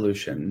our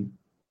evolution,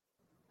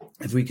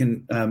 if we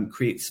can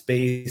create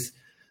space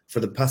for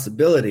the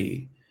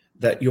possibility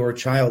that your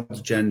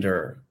child's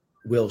gender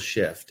will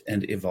shift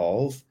and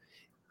evolve,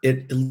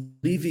 it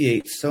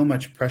alleviates so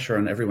much pressure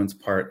on everyone's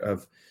part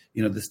of,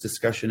 this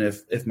discussion.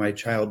 If my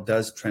child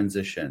does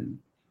transition,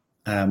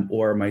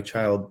 or my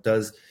child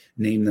does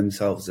name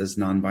themselves as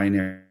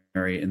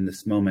non-binary in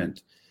this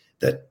moment,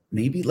 that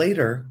maybe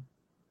later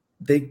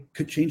they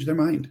could change their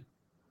mind.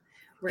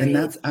 And Right.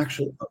 that's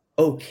actually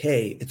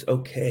okay. It's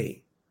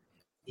okay.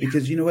 Yeah.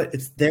 Because you know what?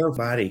 It's their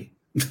body.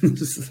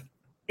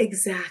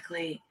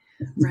 Exactly.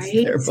 It's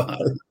Right. their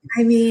body.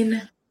 I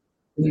mean,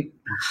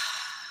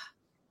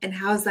 and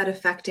how is that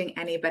affecting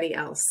anybody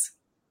else?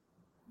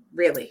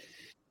 Really?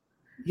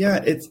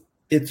 Yeah,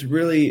 it's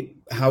really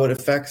how it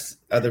affects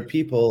other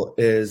people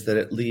is that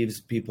it leaves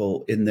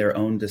people in their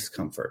own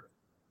discomfort.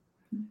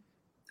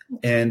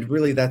 And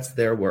really that's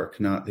their work,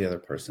 not the other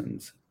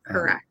person's.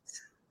 Correct.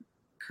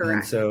 And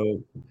Correct.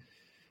 so,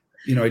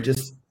 I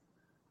just,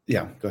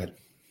 yeah, go ahead.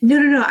 No,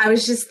 no, no. I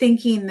was just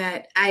thinking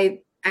that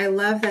I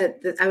love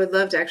that I would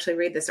love to actually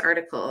read this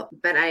article,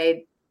 but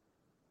I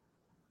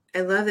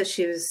love that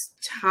she was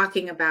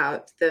talking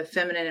about the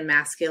feminine and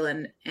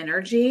masculine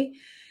energy,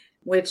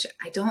 which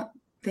I don't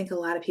think a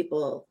lot of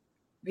people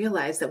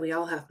realize that we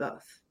all have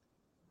both,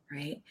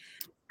 right?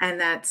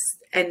 And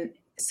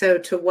so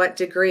to what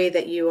degree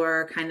that you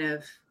are kind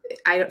of,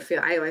 I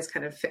always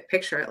kind of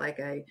picture it like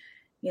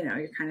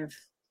you're kind of,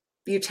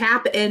 you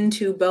tap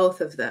into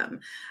both of them.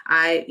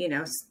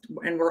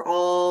 And we're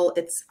all,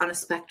 it's on a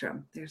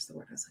spectrum. There's the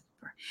word I was looking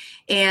for.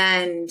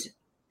 And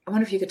I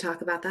wonder if you could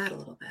talk about that a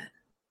little bit.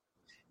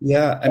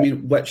 Yeah, I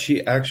mean, what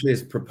she actually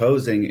is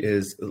proposing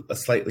is a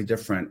slightly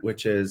different,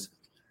 which is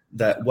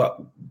that what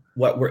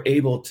we're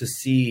able to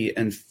see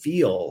and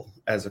feel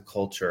as a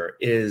culture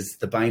is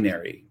the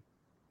binary,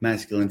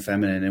 masculine,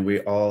 feminine, and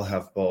we all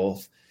have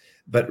both.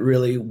 But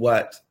really,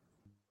 what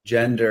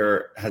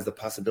gender has the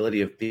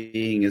possibility of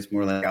being is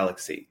more like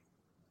galaxy,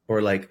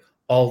 or like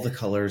all the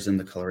colors in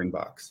the coloring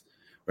box,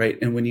 right?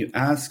 And when you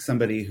ask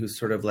somebody who's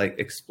sort of like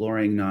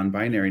exploring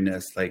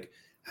non-binariness, like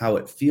how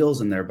it feels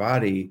in their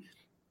body,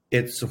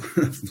 it's sort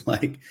of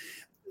like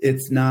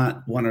it's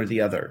not one or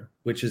the other,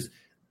 which is,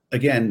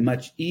 again,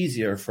 much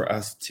easier for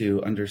us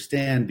to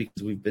understand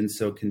because we've been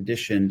so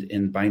conditioned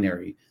in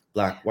binary,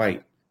 black,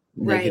 white,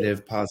 Right.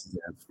 negative,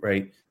 positive,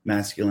 right?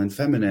 Masculine,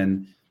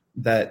 feminine,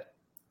 that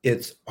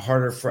it's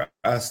harder for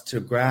us to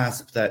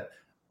grasp that,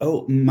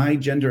 oh, my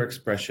gender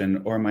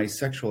expression or my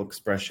sexual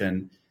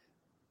expression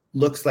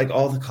looks like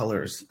all the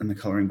colors in the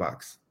coloring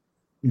box,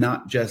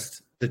 not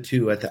just the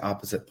two at the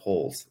opposite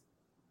poles.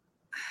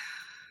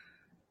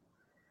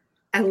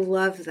 I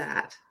love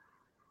that.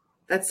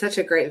 That's such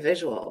a great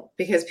visual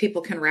because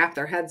people can wrap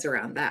their heads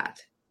around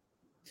that.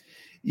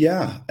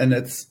 Yeah. And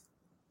it's,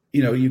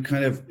 you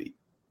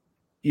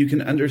you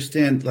can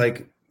understand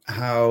like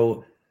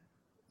how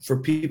for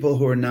people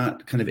who are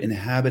not kind of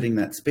inhabiting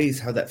that space,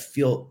 how that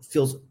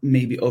feels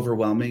maybe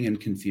overwhelming and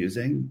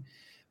confusing.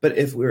 But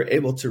if we're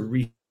able to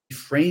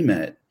reframe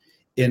it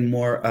in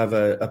more of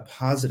a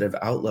positive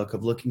outlook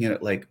of looking at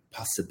it like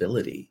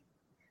possibility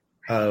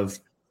of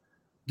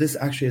this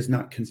actually is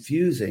not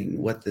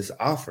confusing. What this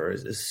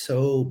offers is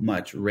so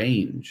much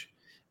range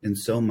and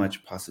so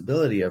much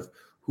possibility of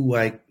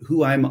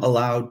who I'm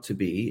allowed to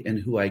be and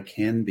who I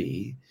can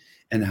be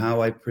and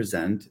how I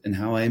present and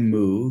how I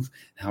move,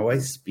 how I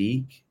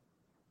speak,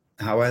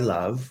 how I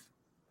love.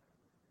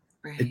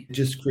 Right. It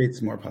just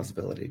creates more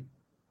possibility.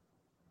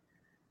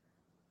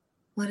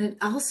 Well, it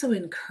also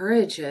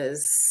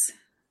encourages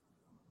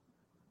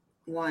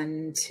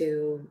one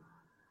to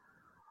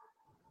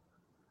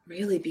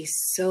really be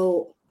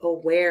so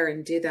aware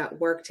and do that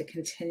work to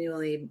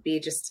continually be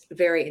just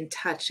very in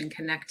touch and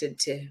connected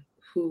to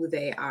who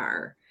they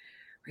are,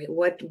 right?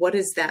 What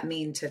does that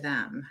mean to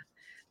them?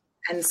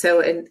 And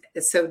so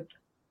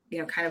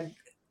kind of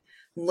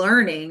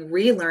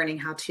relearning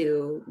how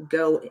to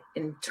go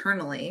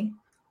internally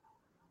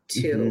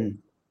to Mm-hmm.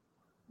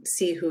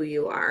 see who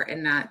you are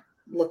and not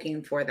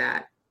looking for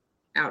that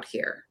out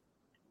here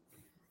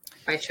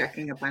by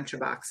checking a bunch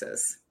of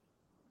boxes.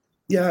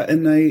 Yeah,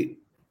 and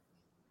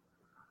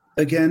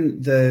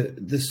again,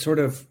 the sort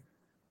of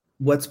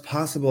what's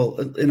possible,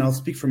 and I'll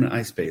speak from an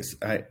I space,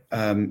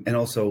 and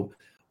also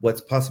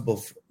what's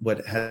possible,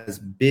 what has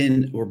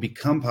been or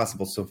become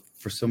possible so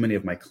for so many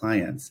of my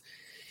clients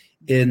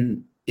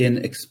in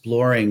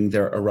exploring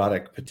their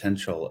erotic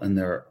potential and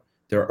their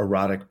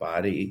erotic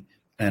body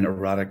and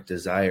erotic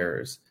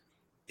desires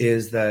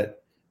is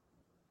that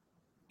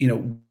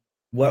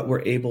what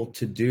we're able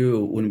to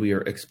do when we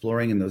are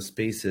exploring in those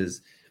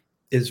spaces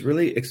is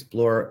really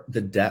explore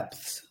the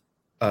depths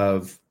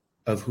of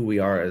who we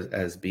are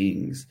as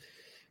beings.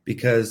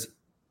 Because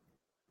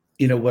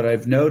what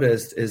I've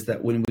noticed is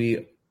that when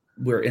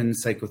we're in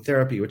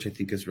psychotherapy, which I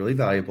think is really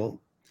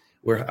valuable,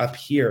 we're up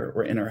here,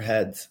 we're in our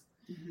heads.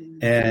 Mm-hmm.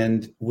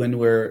 And when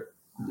we're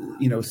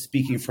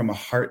speaking from a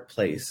heart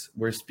place,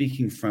 we're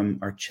speaking from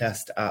our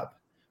chest up,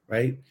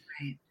 right?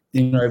 Right.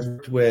 I've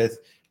worked with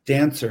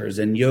dancers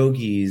and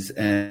yogis,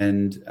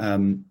 and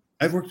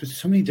I've worked with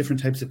so many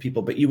different types of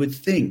people, but you would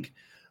think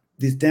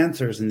these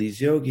dancers and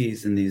these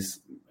yogis and these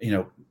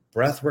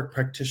breathwork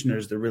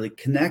practitioners, they're really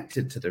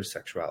connected to their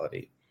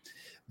sexuality,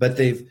 but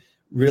they've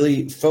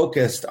really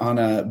focused on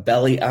a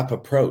belly up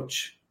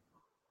approach,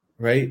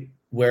 right?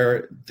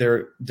 Where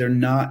they're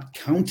not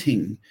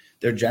counting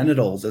their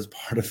genitals as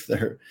part of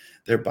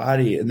their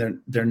body,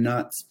 and they're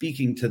not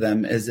speaking to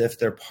them as if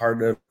they're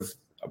part of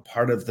a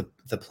part of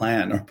the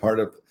plan or part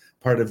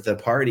of the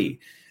party.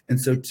 And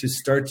so to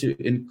start to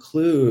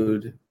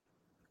include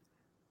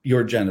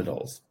your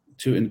genitals,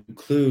 to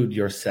include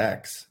your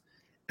sex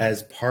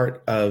as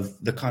part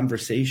of the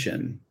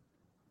conversation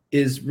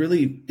is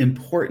really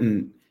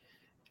important.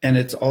 And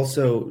it's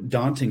also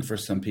daunting for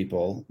some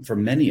people, for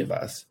many of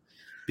us,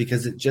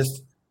 because it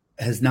just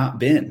has not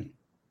been.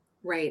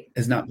 Right.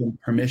 Has not been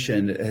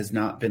permissioned, it has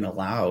not been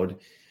allowed.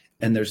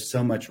 And there's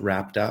so much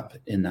wrapped up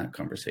in that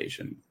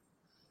conversation.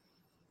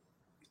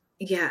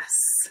 Yes.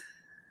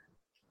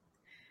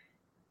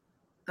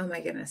 Oh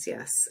my goodness,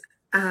 yes.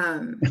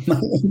 Am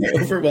I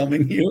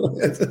overwhelming you?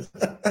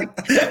 I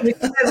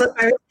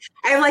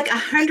have like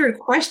 100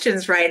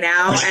 questions right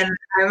now, and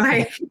I'm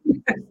like,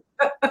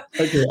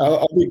 okay,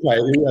 I'll be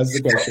quiet. You ask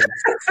the question.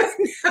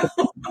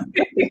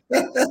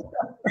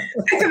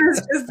 That's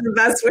just the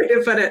best way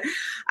to put it.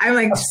 I'm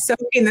like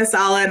soaking this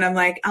all in. I'm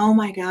like, oh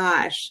my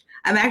gosh.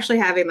 I'm actually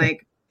having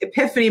like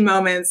epiphany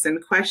moments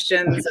and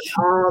questions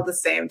all at the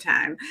same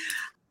time.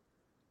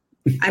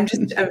 I'm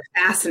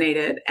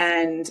fascinated,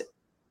 and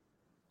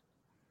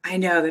I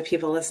know that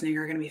people listening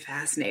are going to be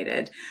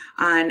fascinated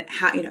on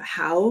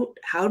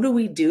how do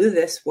we do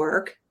this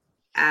work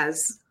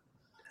as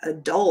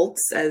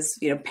adults, as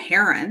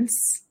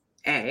parents,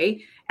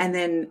 A, and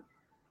then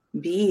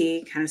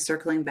B, kind of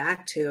circling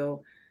back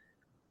to,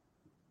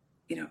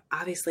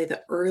 obviously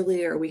the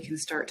earlier we can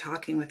start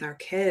talking with our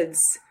kids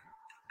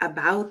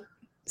about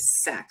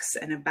sex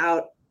and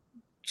about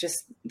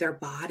just their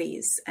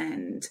bodies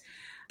and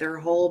their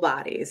whole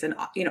bodies and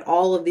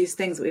all of these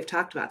things that we've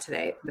talked about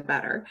today, the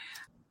better.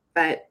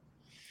 But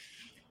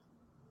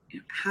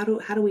how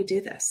do we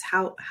do this?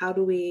 How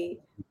do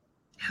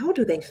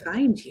they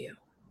find you?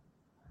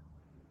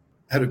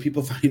 How do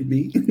people find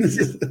me?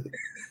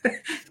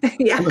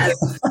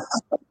 Yes.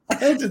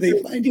 How do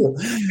they find you?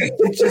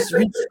 You just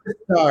reach the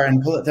star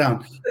and pull it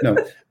down. No,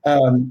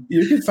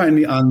 you can find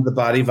me on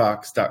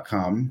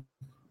thebodyvox.com.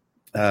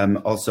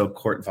 Also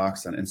Court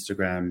Vox on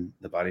Instagram,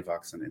 The Body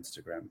Vox on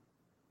Instagram.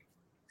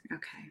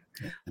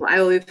 Okay. Well,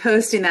 I will be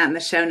posting that in the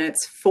show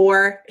notes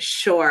for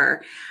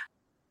sure.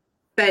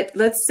 But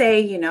let's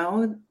say,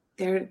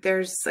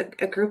 there's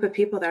a group of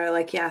people that are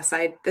like, yes,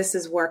 this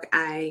is work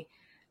I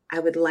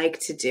would like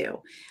to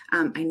do.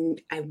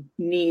 I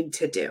need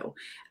to do.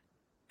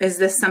 Is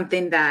this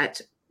something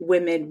that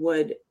women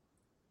would,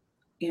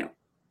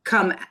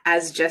 come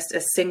as just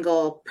a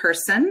single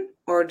person,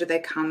 or do they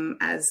come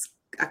as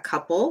a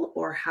couple,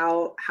 or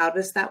how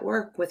does that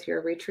work with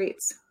your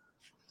retreats?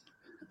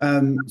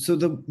 So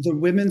the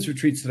women's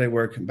retreats that I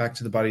work, back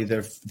to the body,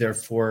 they're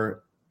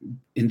for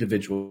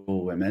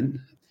individual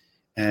women.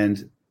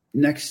 And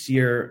next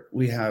year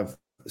we have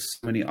so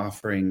many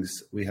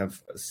offerings. We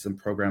have some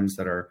programs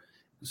that are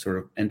sort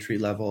of entry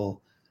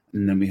level,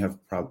 and then we have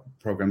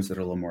programs that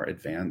are a little more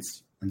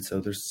advanced. And so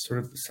there's sort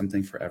of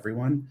something for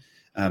everyone.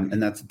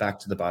 And that's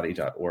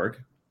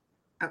backtothebody.org.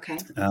 Okay.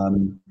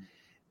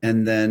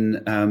 And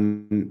then,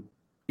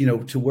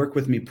 to work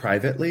with me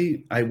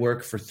privately, I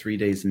work for 3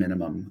 days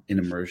minimum in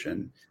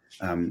immersion.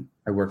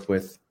 I work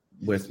with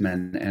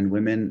men and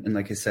women. And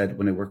like I said,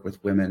 when I work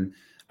with women,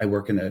 I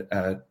work in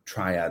a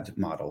triad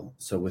model.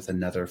 So with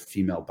another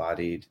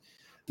female-bodied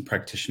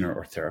practitioner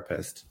or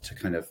therapist to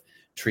kind of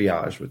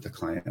triage with the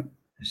client.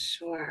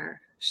 Sure.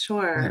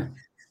 Yeah.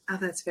 Oh,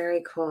 that's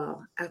very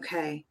cool.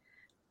 Okay.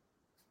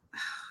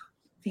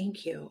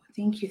 Thank you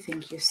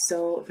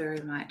so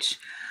very much.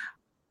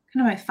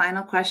 Kind of my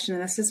final question,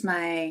 and this is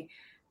my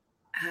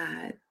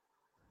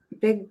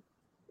big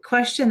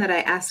question that I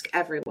ask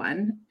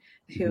everyone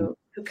who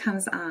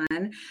comes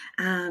on,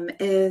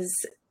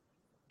 is,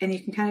 and you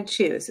can kind of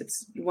choose,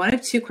 it's one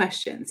of two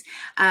questions.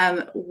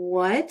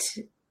 What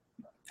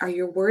are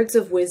your words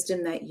of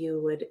wisdom that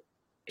you would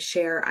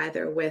share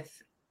either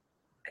with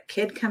a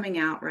kid coming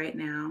out right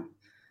now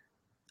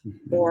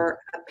or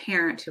a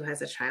parent who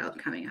has a child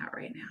coming out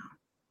right now?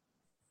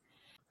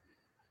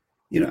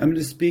 I'm going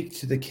to speak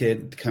to the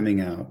kid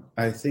coming out.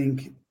 I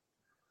think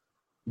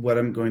what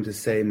I'm going to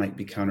say might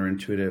be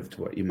counterintuitive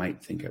to what you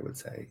might think I would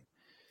say,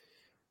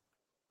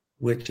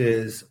 which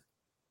is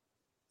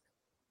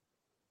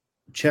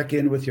check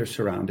in with your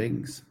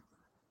surroundings,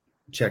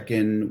 check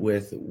in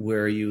with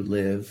where you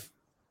live,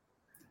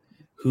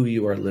 who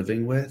you are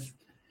living with,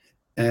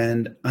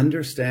 and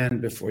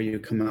understand before you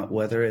come out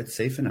whether it's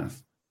safe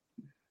enough.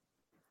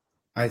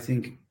 I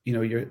think,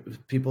 your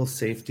people's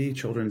safety,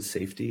 children's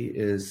safety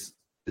is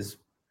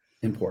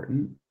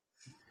important.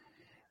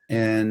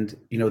 And,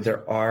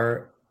 there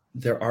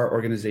are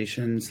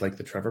organizations like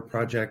the Trevor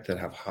Project that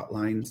have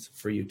hotlines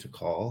for you to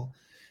call,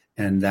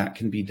 and that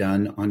can be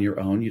done on your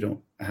own. You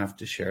don't have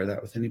to share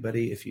that with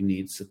anybody if you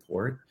need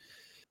support.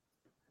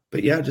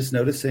 But yeah, just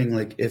noticing,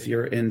 like, if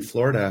you're in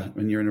Florida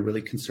and you're in a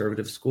really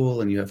conservative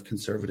school and you have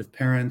conservative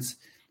parents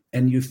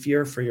and you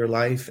fear for your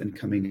life and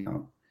coming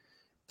out,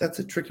 that's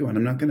a tricky one.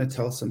 I'm not going to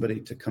tell somebody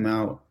to come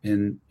out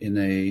in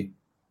a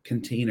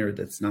container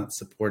that's not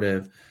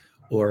supportive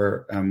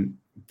or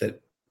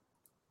that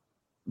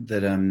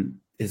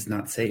is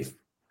not safe.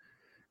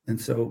 And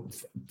so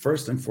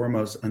first and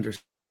foremost,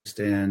 understand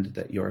understand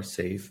that you're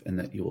safe and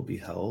that you will be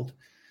held.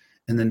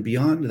 And then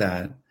beyond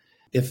that,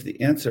 if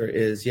the answer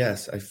is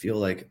yes, I feel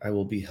like I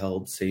will be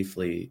held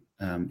safely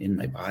in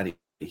my body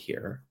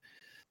here,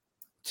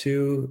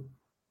 to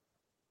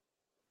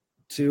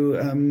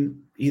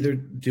either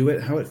do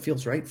it how it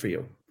feels right for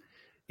you.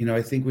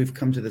 I think we've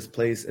come to this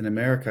place in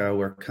America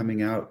where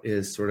coming out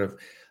is sort of,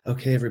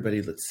 okay,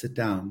 everybody, let's sit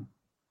down.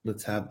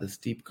 Let's have this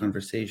deep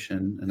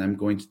conversation. And I'm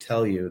going to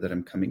tell you that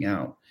I'm coming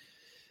out.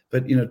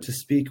 But, to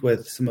speak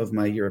with some of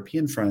my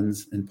European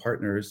friends and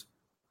partners,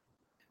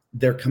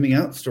 their coming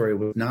out story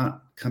was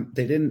not,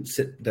 they didn't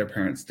sit their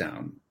parents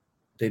down.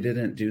 They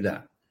didn't do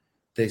that.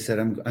 They said,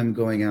 I'm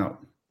going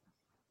out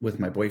with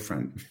my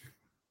boyfriend.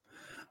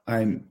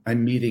 I'm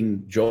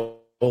meeting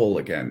Joel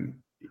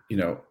again.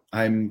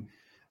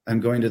 I'm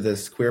going to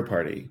this queer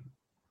party.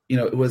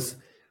 It was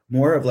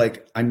more of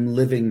like, I'm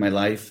living my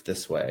life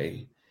this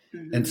way.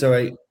 Mm-hmm. And so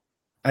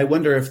I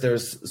wonder if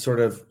there's sort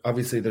of,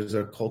 obviously there's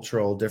a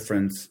cultural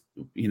difference,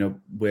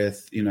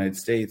 with the United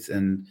States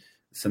and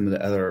some of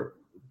the other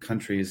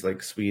countries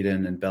like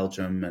Sweden and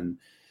Belgium, and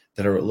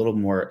that are a little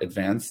more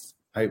advanced,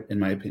 in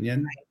my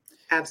opinion. Right.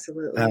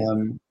 Absolutely.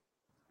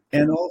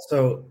 And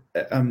also,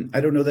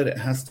 I don't know that it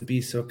has to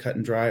be so cut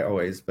and dry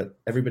always, but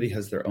everybody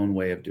has their own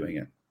way of doing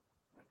it.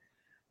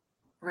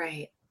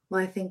 Right.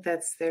 Well, I think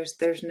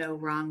there's no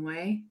wrong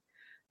way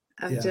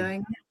of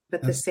doing it,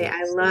 but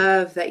I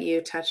love that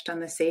you touched on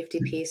the safety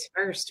piece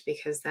first,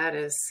 because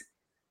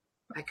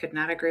I could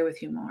not agree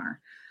with you more.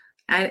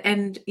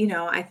 And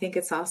I think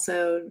it's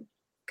also,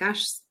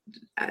 gosh,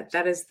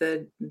 that is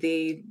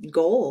the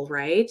goal,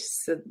 right?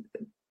 So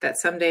that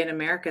someday in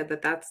America,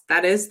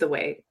 that is the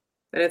way,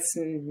 that it's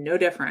no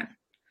different.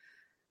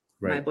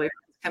 Right. My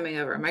boyfriend's coming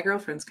over. My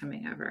girlfriend's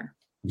coming over.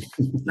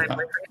 My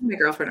boyfriend and my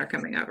girlfriend are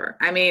coming over.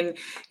 I mean,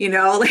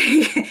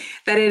 that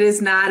it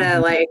is not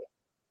a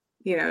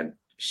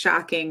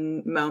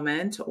shocking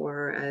moment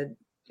or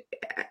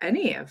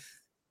any of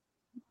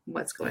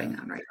what's going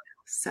on right now.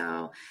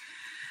 So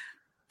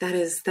that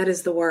is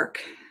the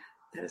work.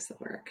 That is the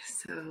work.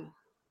 So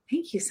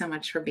thank you so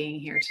much for being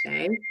here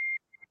today.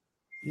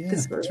 Yeah,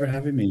 thanks for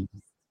having me.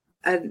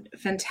 A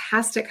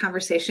fantastic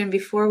conversation.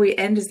 Before we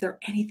end, is there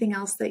anything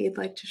else that you'd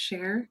like to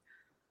share?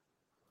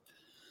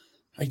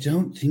 I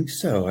don't think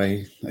so.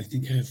 I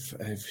think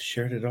I've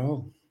shared it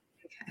all.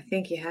 I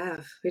think you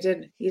have. We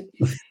did.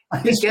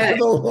 I shared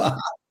a lot.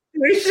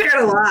 We shared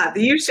a lot.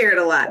 You shared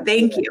a lot.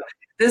 Thank you.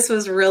 This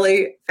was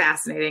really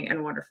fascinating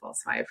and wonderful.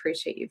 So I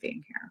appreciate you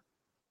being here.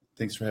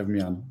 Thanks for having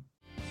me on.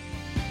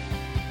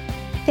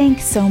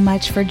 Thanks so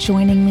much for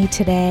joining me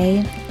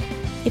today.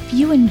 If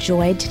you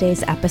enjoyed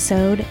today's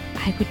episode,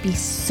 I would be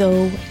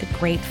so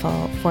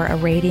grateful for a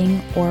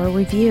rating or a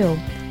review.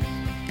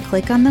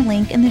 Click on the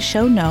link in the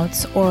show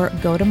notes or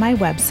go to my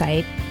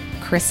website,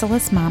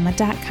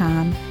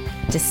 chrysalismama.com,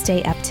 to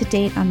stay up to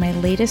date on my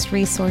latest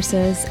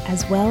resources,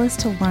 as well as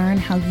to learn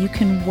how you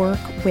can work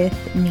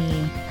with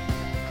me.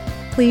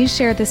 Please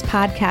share this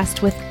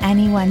podcast with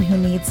anyone who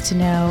needs to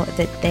know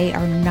that they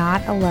are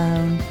not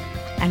alone,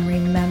 and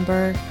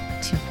remember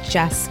to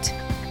just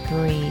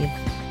breathe.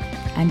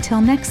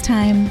 Until next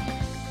time.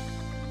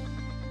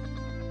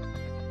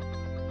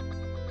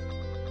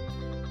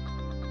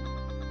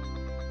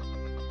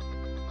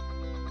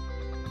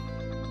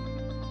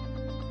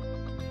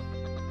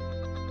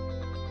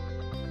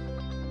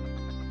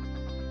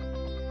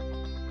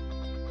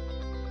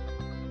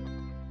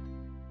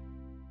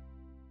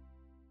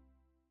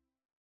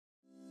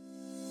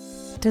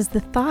 Does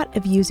the thought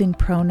of using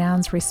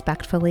pronouns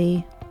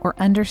respectfully or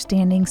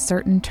understanding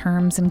certain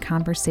terms in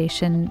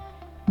conversation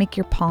make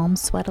your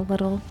palms sweat a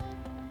little?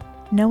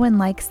 No one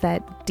likes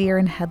that deer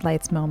in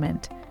headlights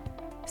moment.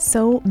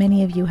 So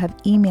many of you have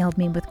emailed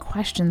me with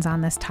questions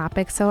on this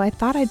topic, so I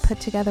thought I'd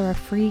put together a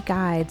free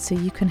guide so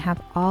you can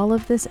have all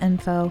of this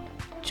info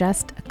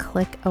just a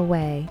click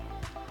away.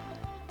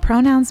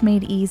 Pronouns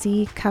Made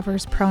Easy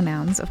covers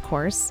pronouns, of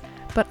course,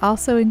 but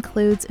also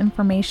includes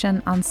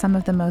information on some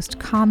of the most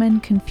common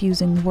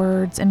confusing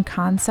words and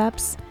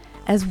concepts,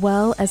 as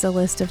well as a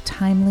list of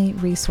timely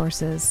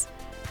resources.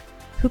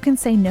 Who can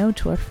say no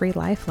to a free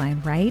lifeline,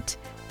 right?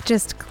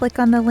 Just click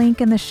on the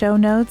link in the show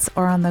notes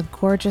or on the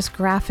gorgeous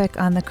graphic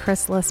on the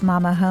Chrysalis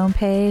Mama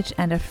homepage,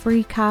 and a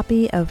free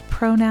copy of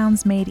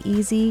Pronouns Made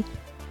Easy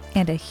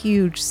and a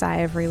huge sigh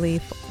of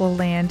relief will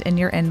land in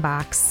your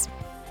inbox.